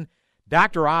early on.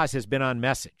 Dr. Oz has been on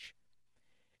message.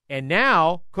 And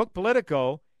now Cook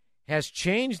Politico has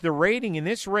changed the rating in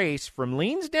this race from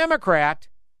leans Democrat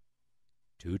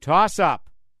to toss-up.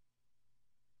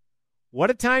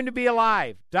 What a time to be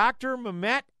alive. Dr.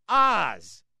 Mehmet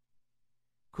Oz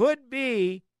could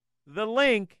be the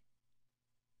link,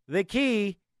 the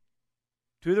key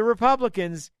to the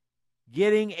Republicans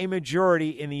getting a majority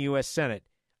in the U.S. Senate.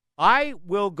 I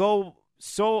will go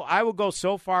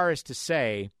so far as to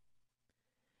say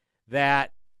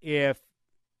that if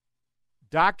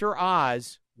Dr.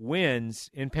 Oz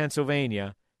wins in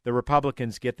Pennsylvania, the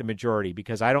Republicans get the majority,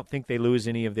 because I don't think they lose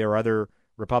any of their other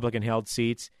Republican-held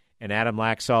seats, and Adam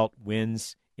Laxalt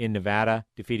wins in Nevada,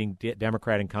 defeating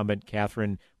Democrat incumbent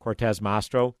Catherine Cortez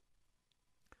Masto.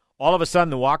 All of a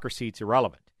sudden, the Walker seat's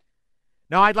irrelevant.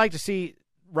 Now, I'd like to see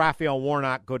Raphael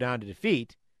Warnock go down to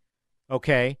defeat,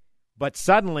 okay, but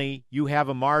suddenly you have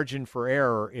a margin for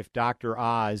error if Dr.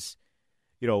 Oz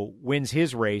wins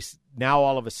his race. Now,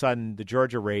 all of a sudden, the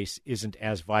Georgia race isn't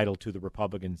as vital to the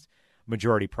Republicans'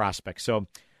 majority prospects. So,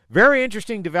 very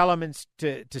interesting developments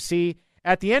to see.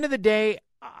 At the end of the day,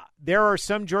 there are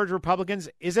some Georgia Republicans.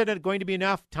 Is it going to be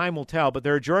enough? Time will tell. But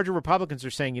there are Georgia Republicans who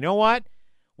are saying, you know what?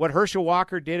 What Herschel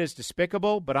Walker did is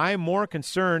despicable, but I am more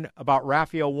concerned about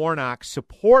Raphael Warnock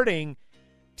supporting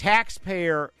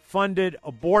taxpayer-funded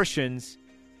abortions,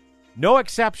 no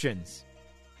exceptions,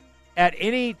 at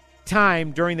any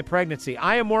time during the pregnancy.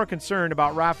 I am more concerned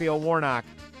about Raphael Warnock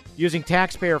using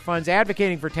taxpayer funds,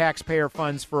 advocating for taxpayer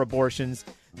funds for abortions,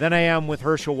 than I am with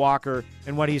Herschel Walker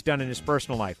and what he's done in his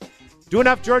personal life. Do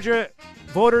enough Georgia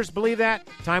voters believe that?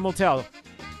 Time will tell.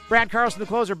 Brad Carlson, the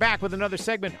closer, back with another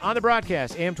segment on the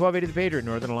broadcast. AM 1280 The Patriot,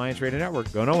 Northern Alliance Radio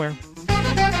Network. Go nowhere.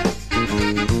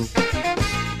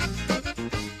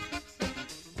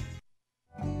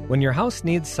 When your house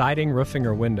needs siding, roofing,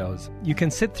 or windows, you can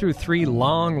sit through 3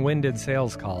 long-winded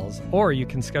sales calls, or you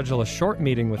can schedule a short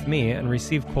meeting with me and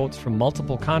receive quotes from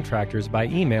multiple contractors by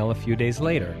email a few days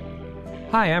later.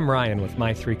 Hi, I'm Ryan with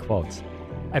My 3 Quotes.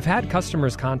 I've had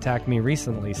customers contact me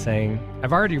recently saying,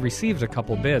 I've already received a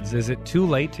couple bids. Is it too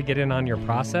late to get in on your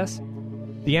process?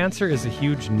 The answer is a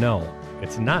huge no.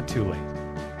 It's not too late.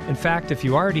 In fact, if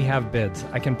you already have bids,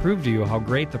 I can prove to you how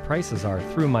great the prices are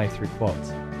through My 3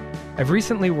 Quotes. I've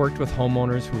recently worked with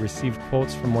homeowners who received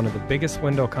quotes from one of the biggest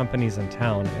window companies in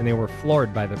town, and they were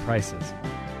floored by the prices.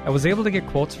 I was able to get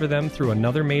quotes for them through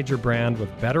another major brand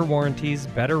with better warranties,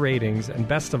 better ratings, and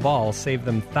best of all, save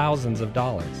them thousands of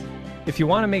dollars. If you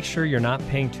want to make sure you're not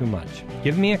paying too much,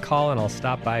 give me a call and I'll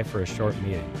stop by for a short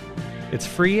meeting. It's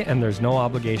free and there's no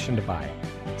obligation to buy.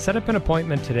 Set up an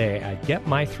appointment today at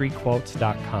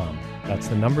getmy3quotes.com. That's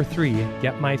the number 3,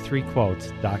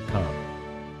 getmy3quotes.com.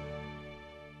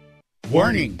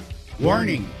 Warning,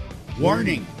 warning,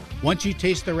 warning. Once you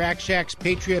taste the Rack Shack's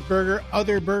Patriot Burger,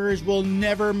 other burgers will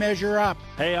never measure up.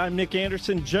 Hey, I'm Nick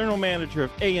Anderson, General Manager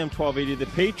of AM 1280 The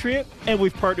Patriot, and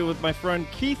we've partnered with my friend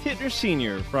Keith Hittner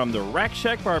Sr. from the Rack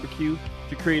Shack Barbecue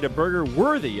to create a burger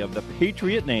worthy of the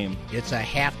Patriot name. It's a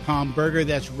half-pound burger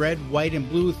that's red, white, and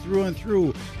blue through and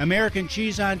through, American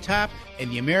cheese on top,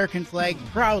 and the American flag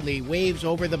proudly waves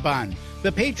over the bun.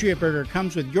 The Patriot Burger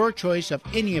comes with your choice of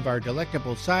any of our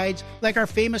delectable sides, like our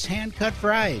famous hand-cut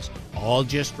fries, all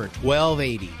just for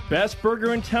 $12.80. Best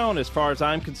burger in town as far as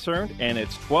I'm concerned, and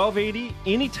it's $12.80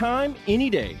 anytime, any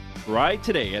day. Try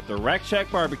today at the Rack Shack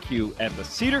Barbecue at the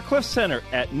Cedar Cliff Center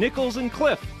at Nichols and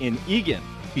Cliff in Eagan.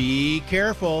 Be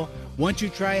careful. Once you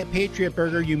try a Patriot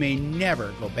Burger, you may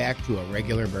never go back to a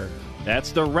regular burger.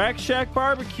 That's the Rack Shack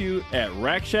Barbecue at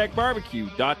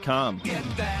rackshackbarbecue.com.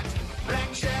 Get that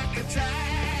Rack Shack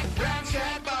attack, Rack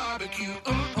Shack Barbecue.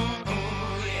 Yeah.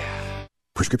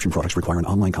 Prescription products require an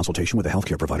online consultation with a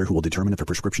healthcare provider who will determine if a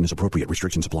prescription is appropriate.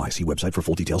 Restrictions apply. See website for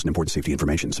full details and important safety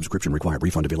information. Subscription required.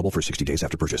 Refund available for 60 days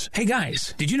after purchase. Hey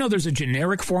guys, did you know there's a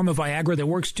generic form of Viagra that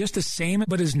works just the same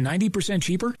but is 90%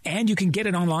 cheaper? And you can get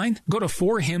it online? Go to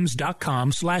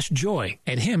 4hims.com/joy.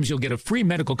 At Hims, you'll get a free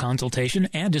medical consultation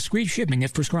and discreet shipping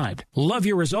if prescribed. Love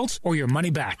your results or your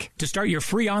money back. To start your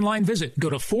free online visit,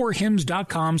 go to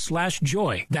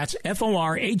 4hims.com/joy. That's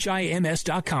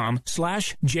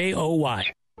FORHIMS.com/JOY.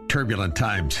 Turbulent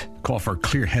times call for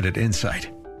clear-headed insight.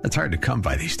 It's hard to come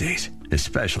by these days,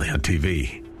 especially on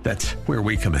TV. That's where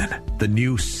we come in. The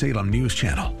new Salem News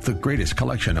Channel, the greatest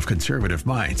collection of conservative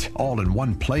minds, all in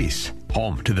one place.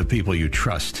 Home to the people you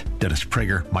trust. Dennis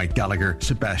Prager, Mike Gallagher,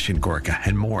 Sebastian Gorka,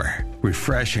 and more.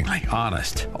 Refreshingly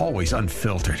honest, always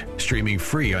unfiltered. Streaming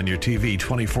free on your TV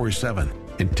 24/7.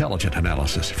 Intelligent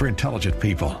analysis for intelligent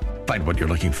people. Find what you're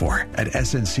looking for at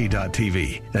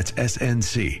snc.tv. That's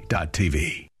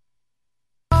snc.tv.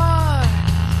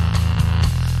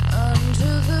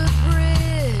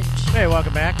 Hey,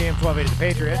 welcome back. AM 1280 The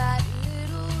Patriot.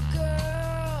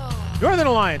 Northern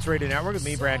Alliance Radio Network with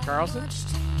me, Brad Carlson.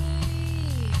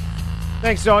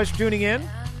 Thanks as always for tuning in.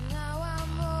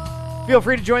 Feel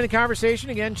free to join the conversation.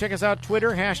 Again, check us out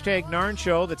Twitter, hashtag NARN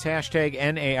Show. That's hashtag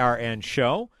NARN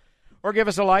Show. Or give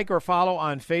us a like or follow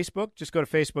on Facebook. Just go to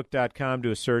facebook.com,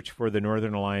 do a search for the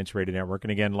Northern Alliance Radio Network.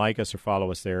 And again, like us or follow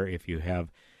us there if you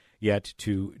have yet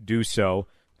to do so.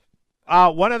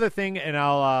 One other thing, and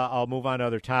I'll move on to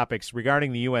other topics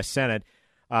regarding the U.S. Senate.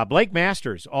 Blake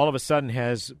Masters all of a sudden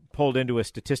has pulled into a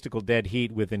statistical dead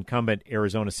heat with incumbent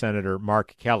Arizona Senator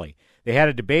Mark Kelly. They had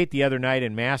a debate the other night,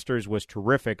 and Masters was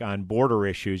terrific on border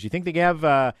issues. You think they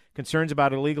have concerns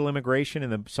about illegal immigration in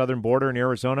the southern border in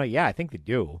Arizona? Yeah, I think they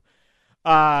do.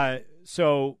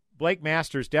 So Blake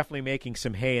Masters definitely making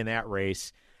some hay in that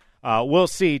race. We'll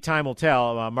see. Time will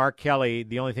tell. Mark Kelly,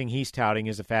 the only thing he's touting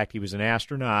is the fact he was an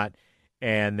astronaut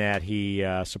and that he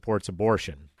supports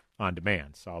abortion on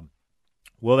demand. So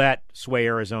will that sway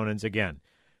Arizonans again?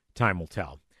 Time will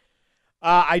tell.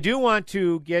 I do want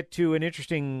to get to an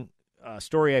interesting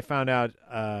story I found out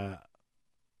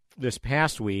this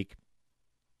past week.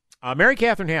 Mary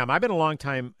Catherine Ham. I've been a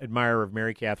longtime admirer of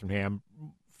Mary Catherine Ham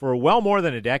for well more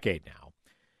than a decade now.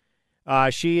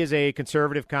 She is a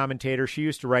conservative commentator. She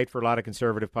used to write for a lot of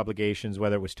conservative publications,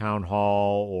 whether it was Town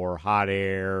Hall or Hot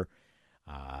Air,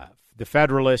 The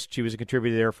Federalist. She was a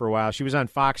contributor there for a while. She was on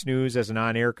Fox News as an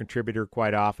on-air contributor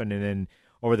quite often, and then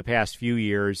over the past few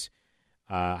years.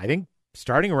 I think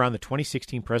starting around the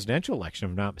 2016 presidential election,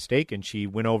 if I'm not mistaken, she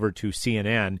went over to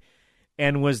CNN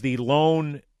and was the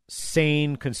lone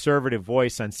sane conservative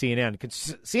voice on CNN.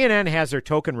 CNN has their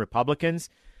token Republicans,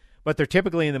 but they're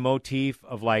typically in the motif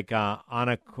of like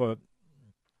Ana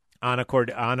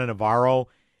Navarro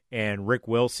and Rick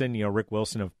Wilson. You know, Rick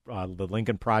Wilson of the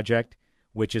Lincoln Project,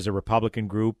 which is a Republican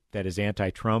group that is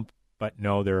anti-Trump, but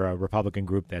no, they're a Republican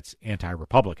group that's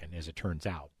anti-Republican, as it turns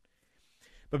out.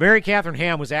 But Mary Catherine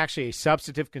Ham was actually a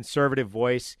substantive conservative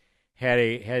voice, had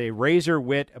a razor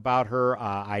wit about her.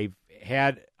 I've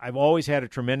always had a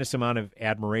tremendous amount of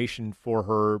admiration for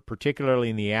her, particularly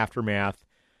in the aftermath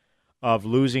of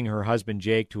losing her husband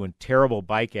Jake to a terrible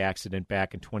bike accident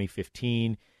back in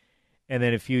 2015. And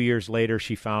then a few years later,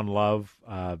 she found love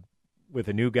with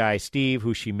a new guy, Steve,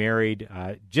 who she married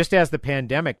just as the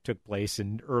pandemic took place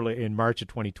in March of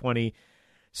 2020.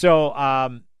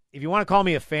 So if you want to call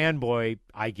me a fanboy,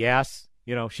 I guess,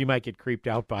 you know, she might get creeped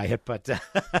out by it, but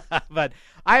but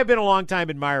I have been a long-time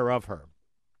admirer of her.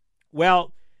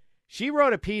 Well, she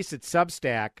wrote a piece at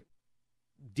Substack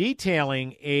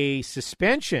detailing a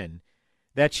suspension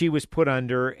that she was put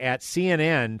under at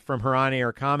CNN from her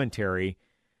on-air commentary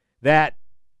that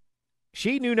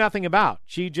she knew nothing about.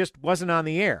 She just wasn't on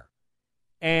the air.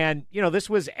 And, you know, this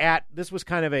was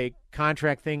kind of a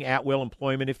contract thing, at-will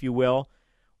employment, if you will,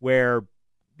 where,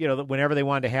 you know, whenever they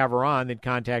wanted to have her on, they'd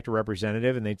contact a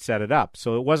representative and they'd set it up.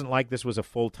 So it wasn't like this was a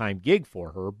full-time gig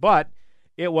for her, but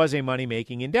it was a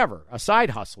money-making endeavor, a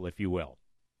side hustle, if you will.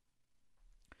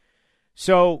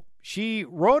 So she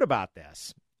wrote about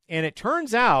this, and it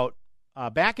turns out,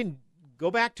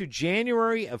 go back to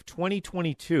January of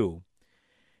 2022,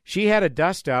 she had a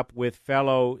dust-up with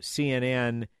fellow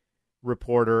CNN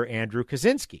reporter Andrew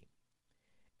Kaczynski.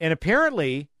 And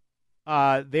apparently,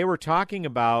 they were talking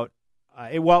about,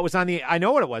 it was on the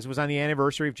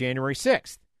anniversary of January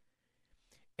 6th.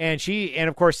 And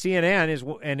of course,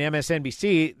 CNN and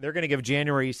MSNBC, they're going to give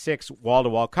January 6th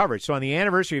wall-to-wall coverage. So on the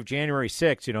anniversary of January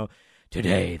 6th, you know,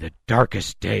 today, the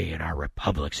darkest day in our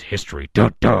republic's history,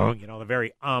 dun-dun, you know, the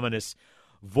very ominous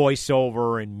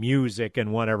voiceover and music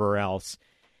and whatever else.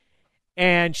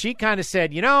 And she kind of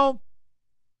said, you know,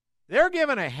 they're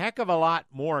giving a heck of a lot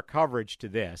more coverage to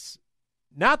this.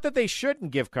 Not that they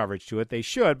shouldn't give coverage to it, they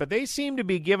should, but they seem to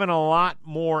be giving a lot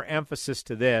more emphasis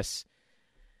to this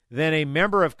than a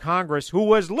member of Congress who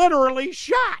was literally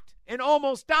shot and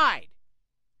almost died.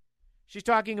 She's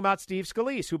talking about Steve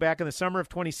Scalise, who back in the summer of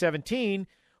 2017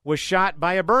 was shot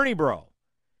by a Bernie bro.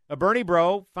 A Bernie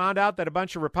bro found out that a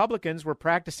bunch of Republicans were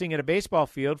practicing at a baseball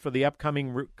field for the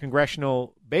upcoming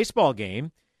congressional baseball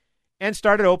game and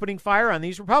started opening fire on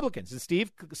these Republicans. And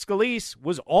Steve Scalise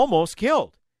was almost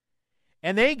killed.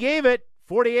 And they gave it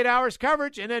 48 hours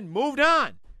coverage and then moved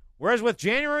on. Whereas with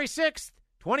January 6th,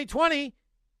 2020,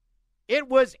 it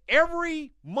was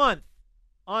every month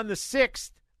on the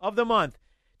 6th of the month.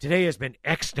 Today has been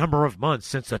X number of months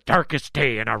since the darkest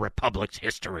day in our republic's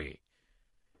history.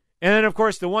 And then, of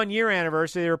course, the 1-year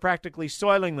anniversary, they were practically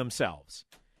soiling themselves.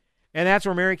 And that's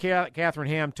where Mary Catherine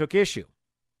Ham took issue.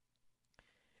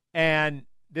 And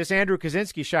this Andrew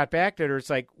Kaczynski shot back at her. It's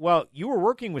like, well, you were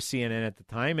working with CNN at the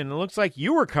time, and it looks like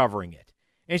you were covering it.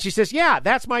 And she says, yeah,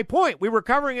 that's my point. We were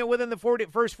covering it within the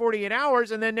first 48 hours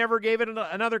and then never gave it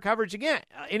another coverage again,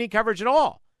 any coverage at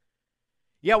all.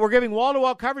 Yeah, we're giving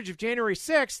wall-to-wall coverage of January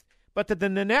 6th, but the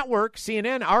network,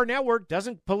 CNN, our network,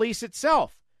 doesn't police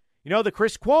itself. You know, the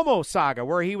Chris Cuomo saga,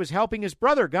 where he was helping his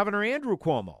brother, Governor Andrew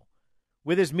Cuomo,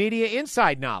 with his media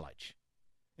inside knowledge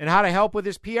and how to help with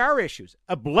his PR issues.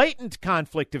 A blatant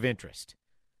conflict of interest,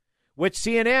 which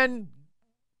CNN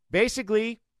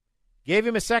basically gave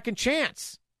him a second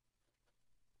chance.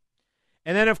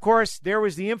 And then, of course, there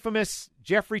was the infamous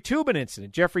Jeffrey Toobin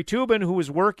incident. Jeffrey Toobin, who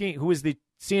was the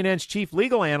CNN's chief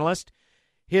legal analyst,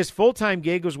 his full-time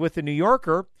gig was with the New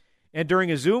Yorker, and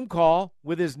during a Zoom call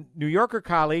with his New Yorker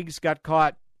colleagues, got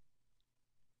caught,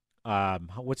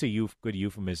 what's a good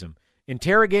euphemism?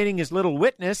 Interrogating his little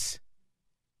witness.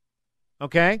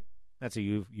 Okay? That's a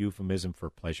euphemism for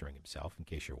pleasuring himself, in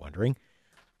case you're wondering.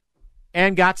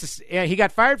 And he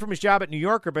got fired from his job at New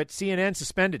Yorker, but CNN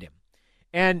suspended him.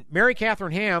 And Mary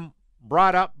Catherine Ham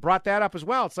brought that up as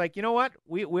well. It's like, you know what?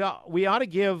 We ought to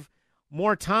give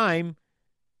more time,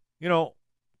 you know,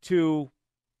 to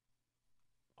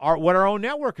what our own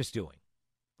network is doing.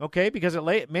 Okay? Because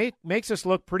it makes us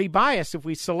look pretty biased if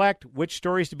we select which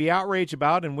stories to be outraged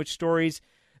about and which stories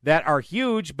that are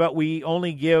huge, but we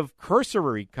only give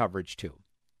cursory coverage to.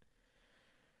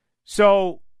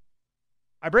 So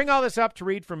I bring all this up to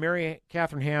read from Mary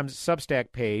Catherine Ham's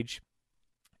Substack page,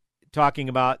 talking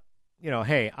about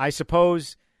hey, I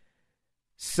suppose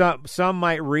some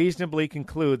might reasonably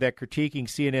conclude that critiquing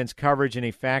CNN's coverage in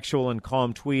a factual and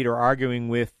calm tweet or arguing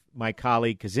with my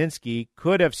colleague Kaczynski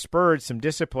could have spurred some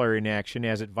disciplinary action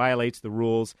as it violates the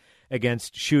rules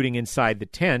against shooting inside the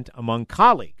tent among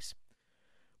colleagues.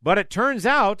 But it turns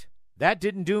out that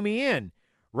didn't do me in.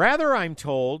 Rather, I'm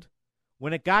told,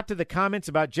 when it got to the comments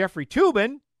about Jeffrey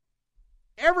Toobin,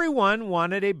 everyone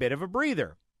wanted a bit of a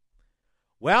breather.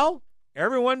 Well,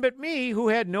 everyone but me, who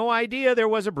had no idea there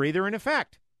was a breather in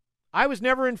effect. I was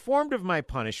never informed of my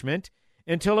punishment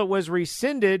until it was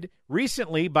rescinded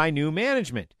recently by new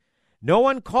management. No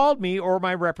one called me or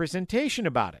my representation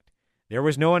about it. There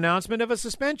was no announcement of a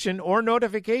suspension or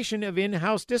notification of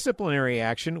in-house disciplinary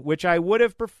action, which I would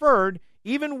have preferred,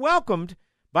 even welcomed,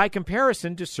 by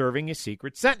comparison to serving a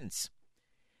secret sentence.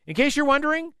 In case you're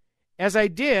wondering, as I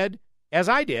did,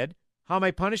 how my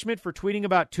punishment for tweeting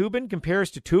about Toobin compares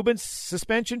to Toobin's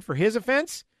suspension for his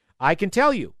offense, I can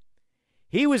tell you.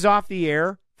 He was off the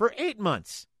air for 8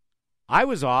 months. I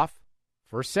was off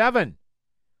for 7.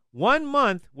 1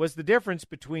 month was the difference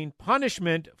between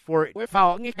punishment for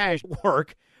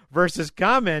work versus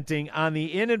commenting on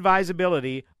the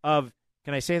inadvisability of,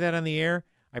 can I say that on the air?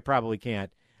 I probably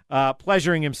can't.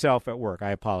 Pleasuring himself at work.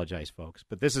 I apologize, folks.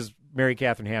 But this is Mary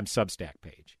Catherine Ham's Substack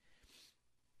page.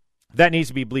 That needs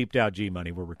to be bleeped out,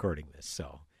 G-Money. We're recording this.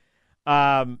 So,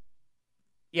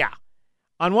 yeah.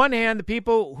 On one hand, the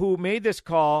people who made this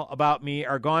call about me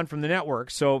are gone from the network,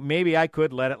 so maybe I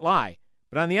could let it lie.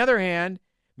 But on the other hand,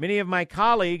 many of my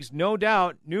colleagues, no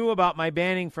doubt, knew about my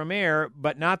banning from air,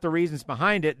 but not the reasons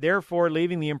behind it, therefore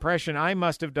leaving the impression I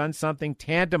must have done something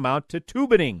tantamount to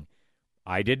tubining.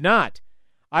 I did not.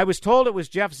 I was told it was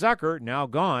Jeff Zucker, now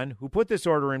gone, who put this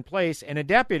order in place, and a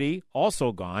deputy,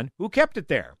 also gone, who kept it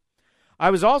there. I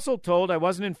was also told I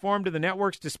wasn't informed of the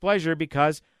network's displeasure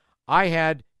because I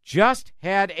had just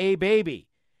had a baby,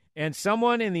 and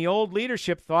someone in the old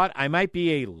leadership thought I might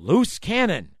be a loose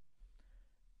cannon.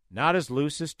 Not as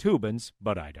loose as Toobin's,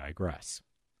 but I digress.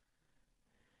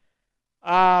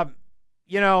 I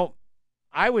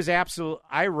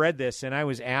read this and I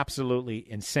was absolutely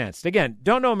incensed. Again,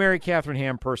 don't know Mary Catherine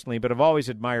Ham personally, but I've always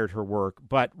admired her work.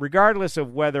 But regardless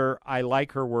of whether I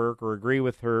like her work or agree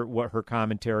with her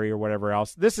commentary or whatever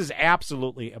else, this is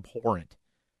absolutely abhorrent.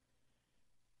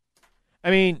 I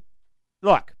mean,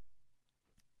 look,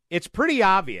 it's pretty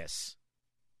obvious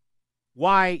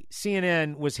why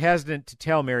CNN was hesitant to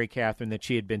tell Mary Catherine that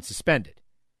she had been suspended.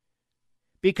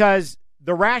 Because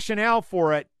the rationale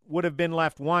for it would have been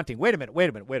left wanting. Wait a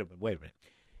minute.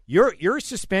 You're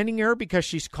suspending her because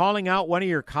she's calling out one of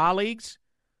your colleagues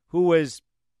who was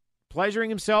pleasuring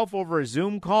himself over a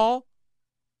Zoom call,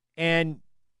 and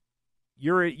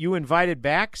you invited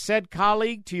back said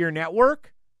colleague to your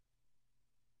network?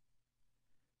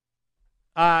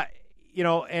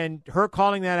 And her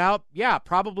calling that out,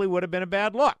 probably would have been a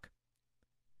bad look.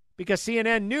 Because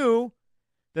CNN knew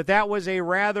that was a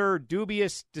rather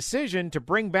dubious decision to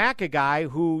bring back a guy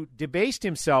who debased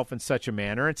himself in such a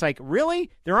manner. It's like,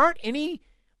 really? There aren't any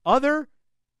other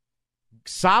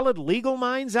solid legal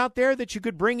minds out there that you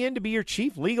could bring in to be your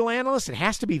chief legal analyst? It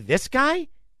has to be this guy?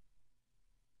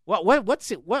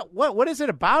 What is it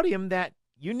about him that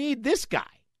you need this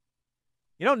guy?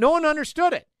 No one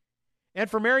understood it. And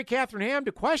for Mary Catherine Ham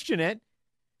to question it,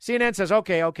 CNN says,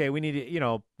 okay, we need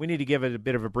to give it a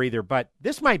bit of a breather, but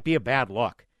this might be a bad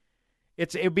look.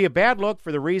 It'd be a bad look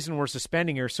for the reason we're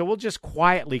suspending her, so we'll just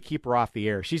quietly keep her off the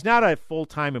air. She's not a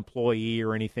full-time employee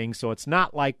or anything, so it's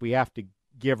not like we have to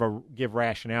give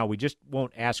rationale. We just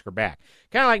won't ask her back.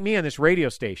 Kind of like me on this radio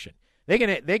station. They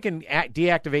can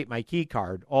deactivate my key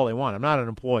card all they want. I'm not an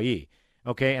employee,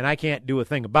 okay, and I can't do a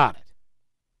thing about it.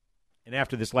 And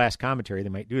after this last commentary, they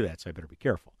might do that, so I better be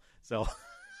careful. So,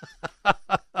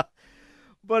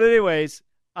 but anyways,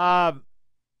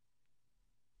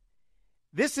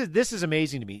 this is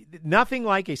amazing to me. Nothing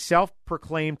like a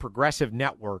self-proclaimed progressive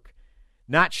network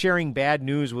not sharing bad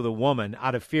news with a woman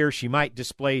out of fear she might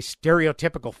display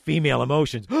stereotypical female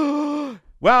emotions.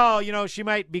 Well, she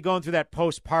might be going through that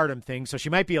postpartum thing, so she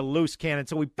might be a loose cannon,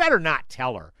 so we better not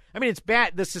tell her. I mean, it's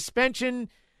bad. The suspension,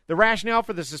 the rationale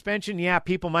for the suspension,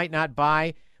 people might not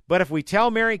buy. But if we tell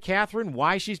Mary Catherine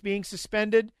why she's being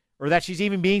suspended, or that she's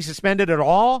even being suspended at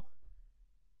all,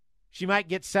 she might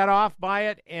get set off by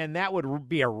it, and that would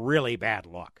be a really bad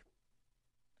look.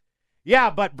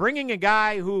 Yeah, but bringing a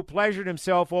guy who pleasured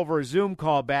himself over a Zoom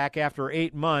call back after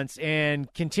 8 months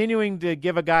and continuing to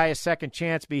give a guy a second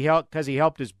chance because he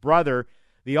helped his brother,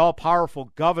 the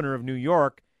all-powerful governor of New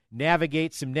York,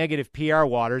 navigate some negative PR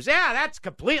waters, that's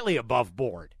completely above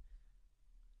board.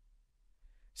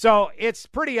 So it's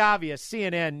pretty obvious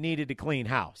CNN needed to clean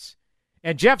house.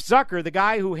 And Jeff Zucker, the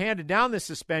guy who handed down this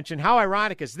suspension, how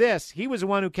ironic is this? He was the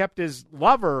one who kept his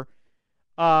lover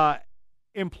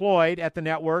employed at the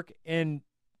network and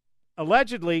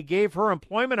allegedly gave her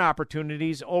employment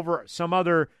opportunities over some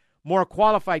other more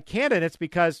qualified candidates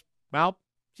because, well,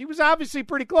 she was obviously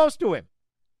pretty close to him.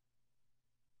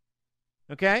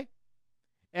 Okay?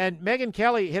 And Megyn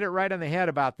Kelly hit it right on the head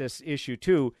about this issue,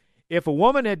 too. If a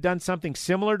woman had done something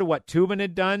similar to what Tubin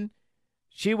had done,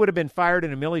 she would have been fired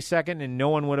in a millisecond and no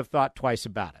one would have thought twice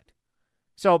about it.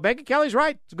 So Megyn Kelly's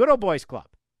right. It's a good old boys club.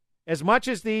 As much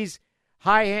as these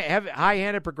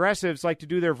high-handed progressives like to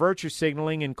do their virtue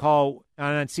signaling and call,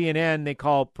 on CNN, they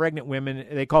call pregnant women,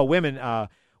 they call women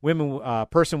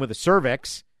person with a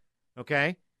cervix,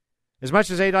 okay? As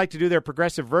much as they'd like to do their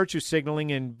progressive virtue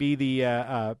signaling and be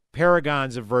the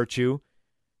paragons of virtue,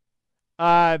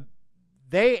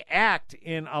 they act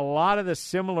in a lot of the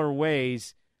similar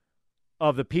ways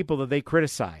of the people that they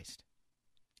criticized,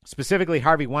 specifically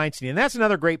Harvey Weinstein. And that's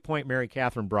another great point Mary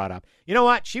Catherine brought up. You know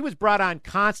what? She was brought on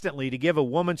constantly to give a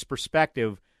woman's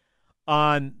perspective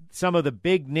on some of the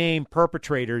big-name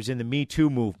perpetrators in the Me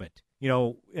Too movement, you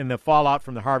know, in the fallout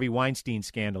from the Harvey Weinstein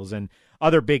scandals and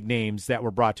other big names that were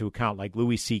brought to account, like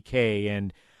Louis C.K.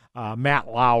 and Matt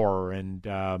Lauer and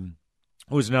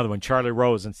who was another one, Charlie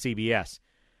Rose on CBS.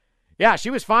 Yeah, she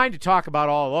was fine to talk about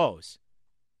all those.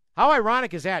 How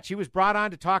ironic is that? She was brought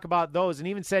on to talk about those and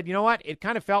even said, you know what? It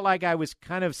kind of felt like I was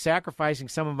kind of sacrificing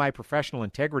some of my professional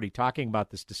integrity talking about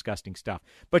this disgusting stuff.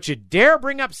 But you dare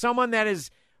bring up someone that is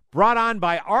brought on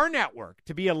by our network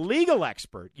to be a legal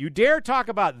expert. You dare talk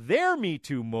about their Me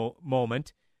Too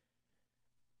moment.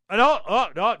 No,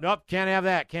 can't have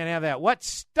that, can't have that. What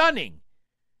stunning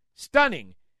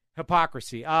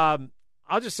hypocrisy. I'll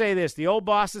just say this. The old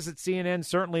bosses at CNN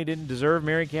certainly didn't deserve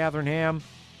Mary Catherine Ham.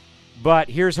 But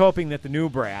here's hoping that the new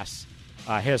brass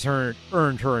has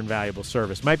earned her invaluable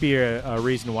service. Might be a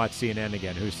reason to watch CNN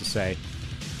again. Who's to say?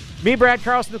 Me, Brad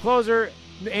Carlson, the closer,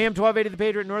 AM 1280, The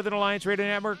Patriot, Northern Alliance Radio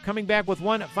Network, coming back with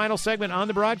one final segment on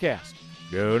the broadcast.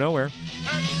 Go nowhere.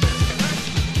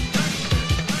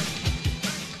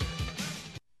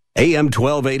 AM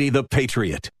 1280, The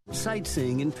Patriot.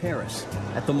 Sightseeing in Paris,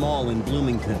 at the mall in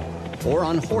Bloomington, or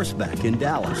on horseback in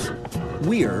Dallas.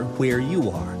 We're where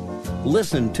you are.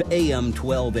 Listen to AM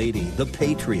 1280, The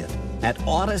Patriot, at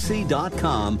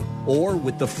Odyssey.com or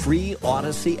with the free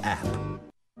Odyssey app.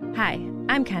 Hi,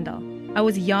 I'm Kendall. I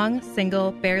was young,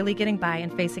 single, barely getting by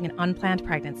and facing an unplanned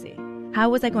pregnancy. How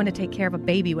was I going to take care of a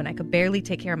baby when I could barely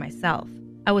take care of myself?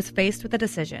 I was faced with a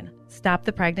decision, stop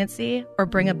the pregnancy or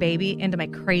bring a baby into my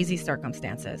crazy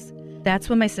circumstances. That's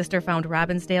when my sister found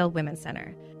Robbinsdale Women's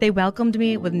Center. They welcomed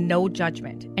me with no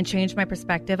judgment and changed my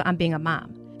perspective on being a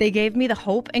mom. They gave me the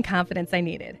hope and confidence I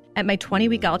needed. At my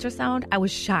 20-week ultrasound, I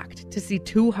was shocked to see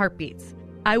 2 heartbeats.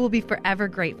 I will be forever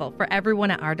grateful for everyone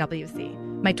at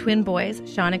RWC. My twin boys,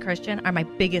 Sean and Christian, are my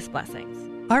biggest blessings.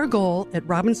 Our goal at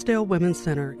Robbinsdale Women's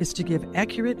Center is to give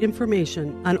accurate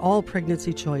information on all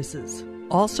pregnancy choices.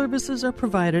 All services are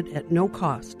provided at no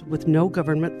cost with no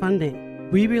government funding.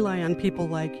 We rely on people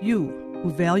like you who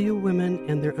value women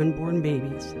and their unborn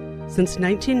babies. Since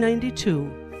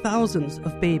 1992, thousands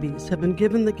of babies have been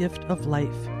given the gift of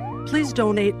life. Please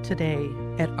donate today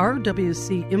at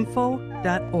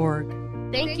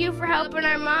rwcinfo.org. Thank you for helping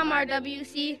our mom,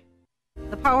 RWC.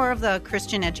 The power of the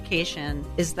Christian education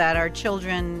is that our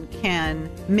children can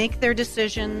make their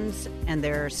decisions and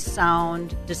their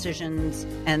sound decisions,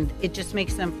 and it just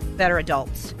makes them better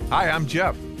adults. Hi, I'm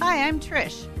Jeff. Hi, I'm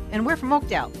Trish, and we're from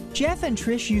Oakdale. Jeff and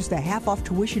Trish use the half-off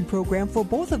tuition program for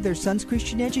both of their sons'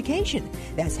 Christian education.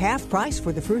 That's half price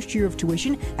for the first year of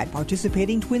tuition at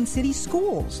participating Twin Cities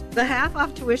schools. The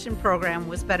half-off tuition program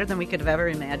was better than we could have ever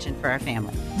imagined for our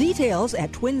family. Details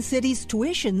at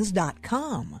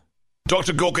TwinCitiesTuitions.com.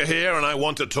 Dr. Gorka here, and I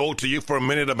want to talk to you for a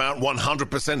minute about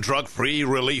 100% drug-free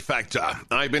Relief Factor.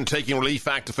 I've been taking Relief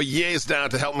Factor for years now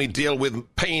to help me deal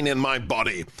with pain in my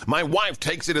body. My wife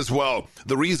takes it as well.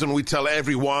 The reason we tell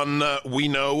everyone we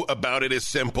know about it is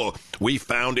simple. We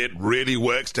found it really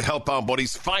works to help our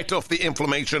bodies fight off the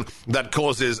inflammation that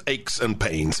causes aches and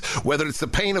pains. Whether it's the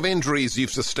pain of injuries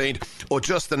you've sustained or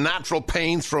just the natural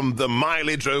pains from the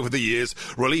mileage over the years,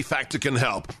 Relief Factor can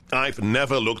help. I've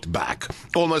never looked back.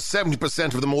 Almost 70%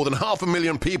 of the more than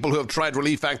 500,000 people who have tried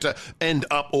Relief Factor end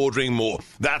up ordering more.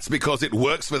 That's because it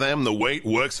works for them the way it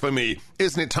works for me.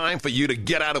 Isn't it time for you to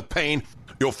get out of pain?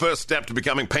 Your first step to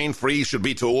becoming pain-free should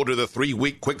be to order the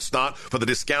 3-week quick start for the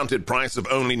discounted price of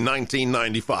only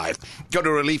 $19.95. Go to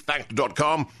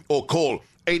ReliefFactor.com or call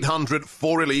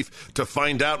 800-4RELIEF to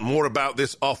find out more about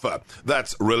this offer.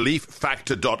 That's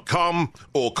relieffactor.com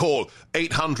or call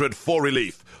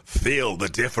 800-4RELIEF. Feel the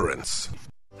difference.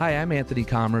 Hi, I'm Anthony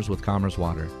Commerce with Commerce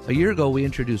Water. A year ago, we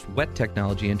introduced wet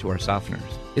technology into our softeners.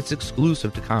 It's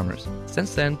exclusive to Commerce.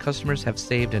 Since then, customers have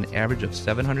saved an average of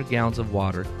 700 gallons of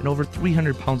water and over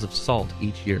 300 pounds of salt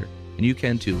each year. And you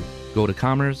can too. Go to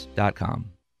commerce.com.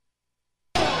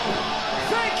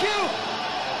 Thank you.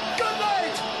 Good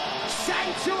night,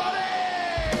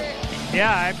 Sanctuary.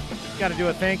 Yeah, I've got to do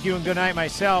a thank you and good night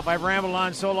myself. I've rambled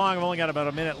on so long, I've only got about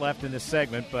a minute left in this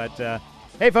segment. But,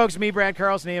 hey, folks, me, Brad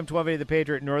Carlson, AM 1280, The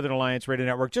Patriot, Northern Alliance Radio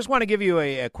Network. Just want to give you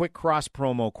a quick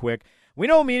cross-promo quick. We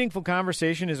know meaningful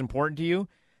conversation is important to you.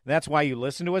 That's why you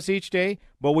listen to us each day.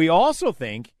 But we also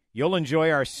think you'll enjoy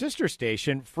our sister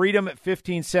station, Freedom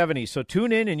 1570. So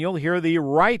tune in and you'll hear the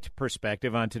right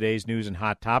perspective on today's news and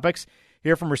hot topics.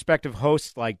 Hear from respective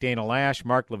hosts like Dana Lash,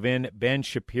 Mark Levin, Ben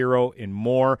Shapiro, and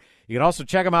more. You can also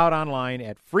check them out online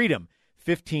at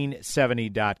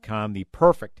freedom1570.com, the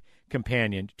perfect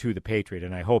companion to The Patriot,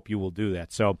 and I hope you will do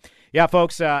that. So, yeah,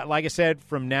 folks, like I said,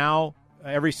 from now,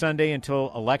 every Sunday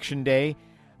until Election Day,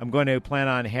 I'm going to plan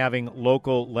on having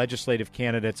local legislative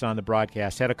candidates on the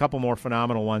broadcast. Had a couple more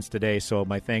phenomenal ones today, so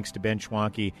my thanks to Ben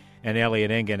Schwanke and Elliot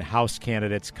Engen, House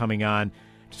candidates coming on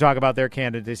to talk about their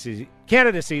candidacies.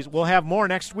 We'll have more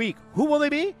next week. Who will they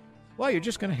be? Well, you're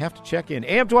just going to have to check in.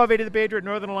 AM 1280, The Patriot,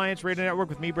 Northern Alliance Radio Network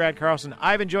with me, Brad Carlson.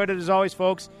 I've enjoyed it as always,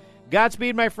 folks.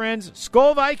 Godspeed, my friends.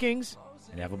 Skol Vikings,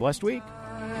 and have a blessed week.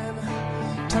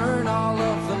 Turn all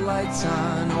of the lights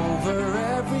on over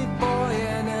every boy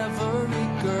and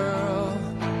every girl.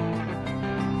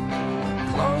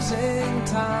 Closing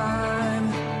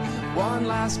time. One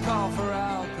last call for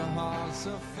alcohol,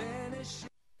 so finish.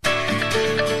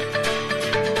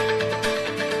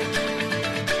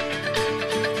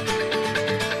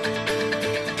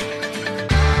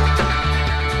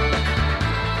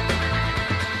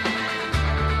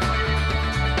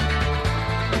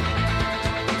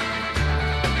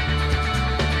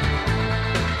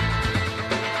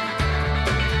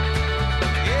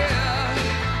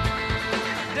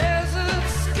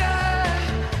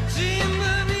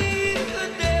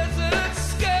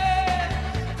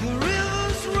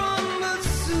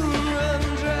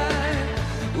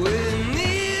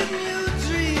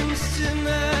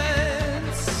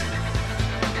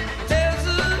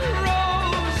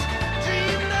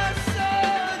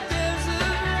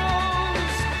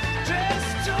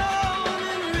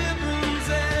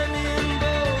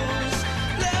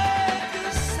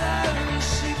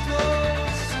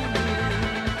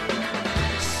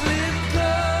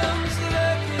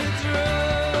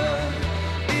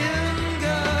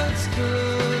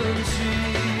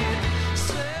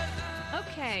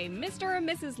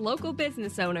 Local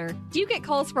business owner. Do you get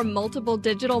calls from multiple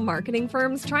digital marketing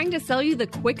firms trying to sell you the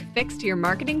quick fix to your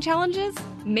marketing challenges?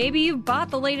 Maybe you've bought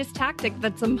the latest tactic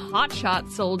that some hotshot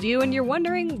sold you and you're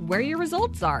wondering where your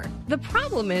results are. The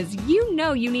problem is you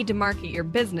know you need to market your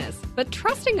business, but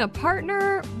trusting a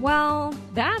partner, well,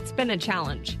 that's been a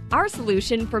challenge. Our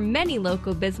solution for many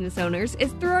local business owners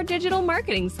is through our digital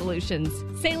marketing solutions,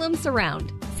 Salem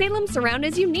Surround. Salem Surround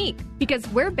is unique because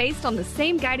we're based on the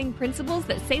same guiding principles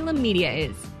that Salem Media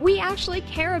is. We actually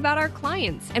care about our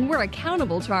clients and we're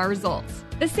accountable to our results.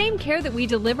 The same care that we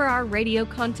deliver our radio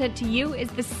content to you is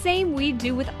the same we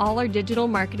do with all our digital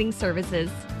marketing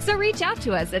services. So reach out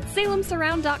to us at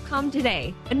salemsurround.com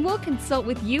today and we'll consult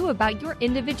with you about your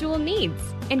individual needs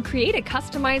and create a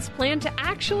customized plan to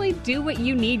actually do what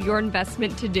you need your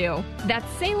investment to do.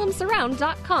 That's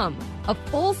salemsurround.com, a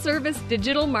full-service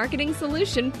digital marketing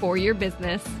solution for your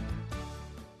business.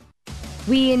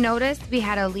 We noticed we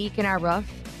had a leak in our roof.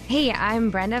 Hey, I'm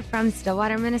Brenda from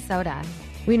Stillwater, Minnesota.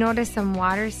 We noticed some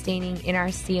water staining in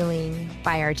our ceiling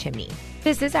by our chimney.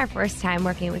 This is our first time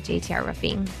working with JTR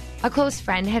Roofing. A close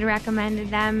friend had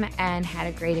recommended them and had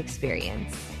a great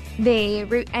experience. They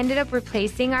ended up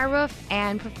replacing our roof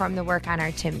and performed the work on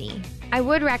our chimney. I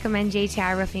would recommend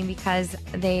JTR Roofing because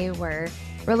they were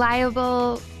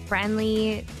reliable,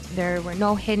 friendly, there were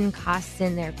no hidden costs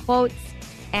in their quotes,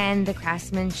 and the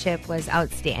craftsmanship was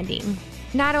outstanding.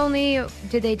 Not only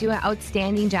did they do an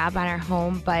outstanding job on our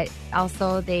home, but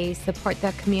also they support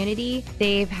the community.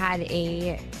 They've had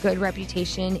a good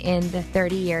reputation in the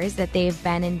 30 years that they've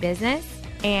been in business.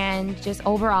 And just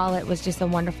overall, it was just a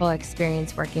wonderful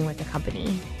experience working with the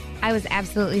company. I was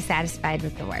absolutely satisfied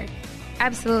with the work.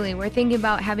 Absolutely. We're thinking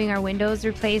about having our windows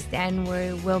replaced, and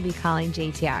we will be calling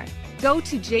JTR. Go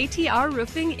to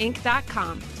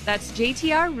jtrroofinginc.com. That's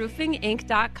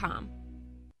jtrroofinginc.com.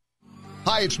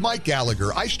 Hi, it's Mike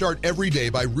Gallagher. I start every day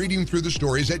by reading through the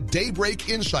stories at Daybreak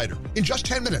Insider. In just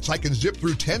 10 minutes, I can zip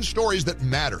through 10 stories that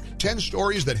matter, 10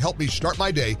 stories that help me start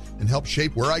my day and help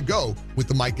shape where I go with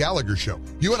The Mike Gallagher Show.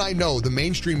 You and I know the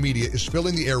mainstream media is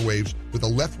filling the airwaves with a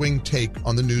left-wing take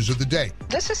on the news of the day.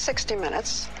 This is 60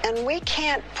 Minutes, and we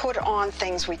can't put on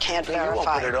things we can't verify. You won't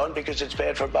put it on because it's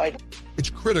bad for Biden. It's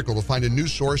critical to find a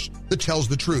news source that tells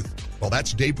the truth. Well,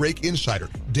 that's Daybreak Insider.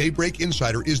 Daybreak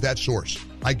Insider is that source.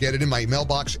 I get it in my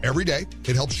mailbox every day.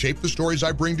 It helps shape the stories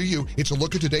I bring to you. It's a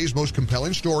look at today's most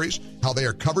compelling stories, how they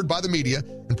are covered by the media,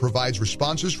 and provides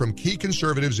responses from key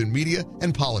conservatives in media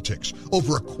and politics.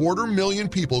 Over 250,000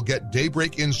 people get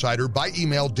Daybreak Insider by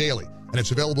email daily, and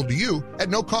it's available to you at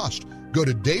no cost. Go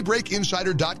to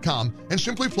daybreakinsider.com and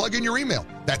simply plug in your email.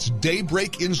 That's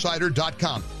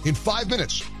daybreakinsider.com. In 5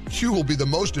 minutes, you will be the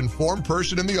most informed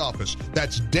person in the office.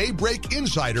 That's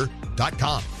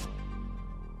daybreakinsider.com.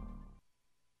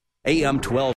 AM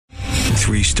 12.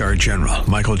 3-star General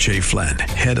Michael J. Flynn,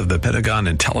 head of the Pentagon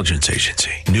Intelligence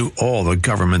Agency, knew all the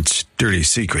government's dirty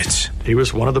secrets. He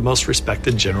was one of the most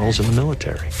respected generals in the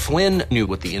military. Flynn knew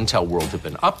what the intel world had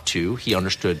been up to. He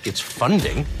understood its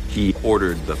funding. He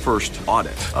ordered the first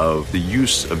audit of the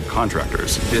use of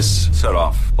contractors. This set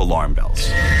off alarm bells.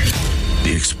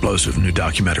 The explosive new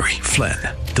documentary, Flynn,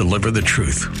 Deliver the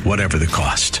Truth, Whatever the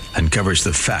Cost, uncovers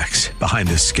the facts behind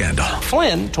this scandal.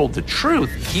 Flynn told the truth.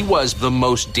 He was the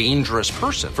most dangerous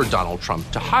person for Donald Trump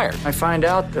to hire. I find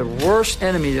out the worst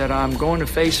enemy that I'm going to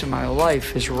face in my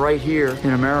life is right here in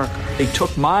America. They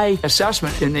took my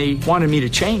assessment and they wanted me to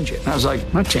change it. And I was like,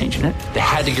 I'm not changing it. They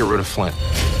had to get rid of Flynn.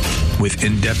 With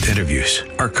in-depth interviews,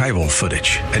 archival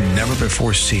footage, and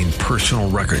never-before-seen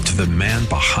personal records of the man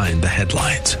behind the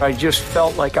headlines. I just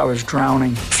felt like I was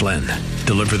drowning. Flynn,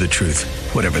 Deliver the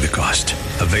Truth, Whatever the Cost.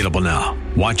 Available now.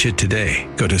 Watch it today.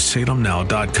 Go to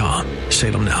salemnow.com.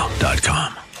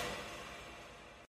 salemnow.com.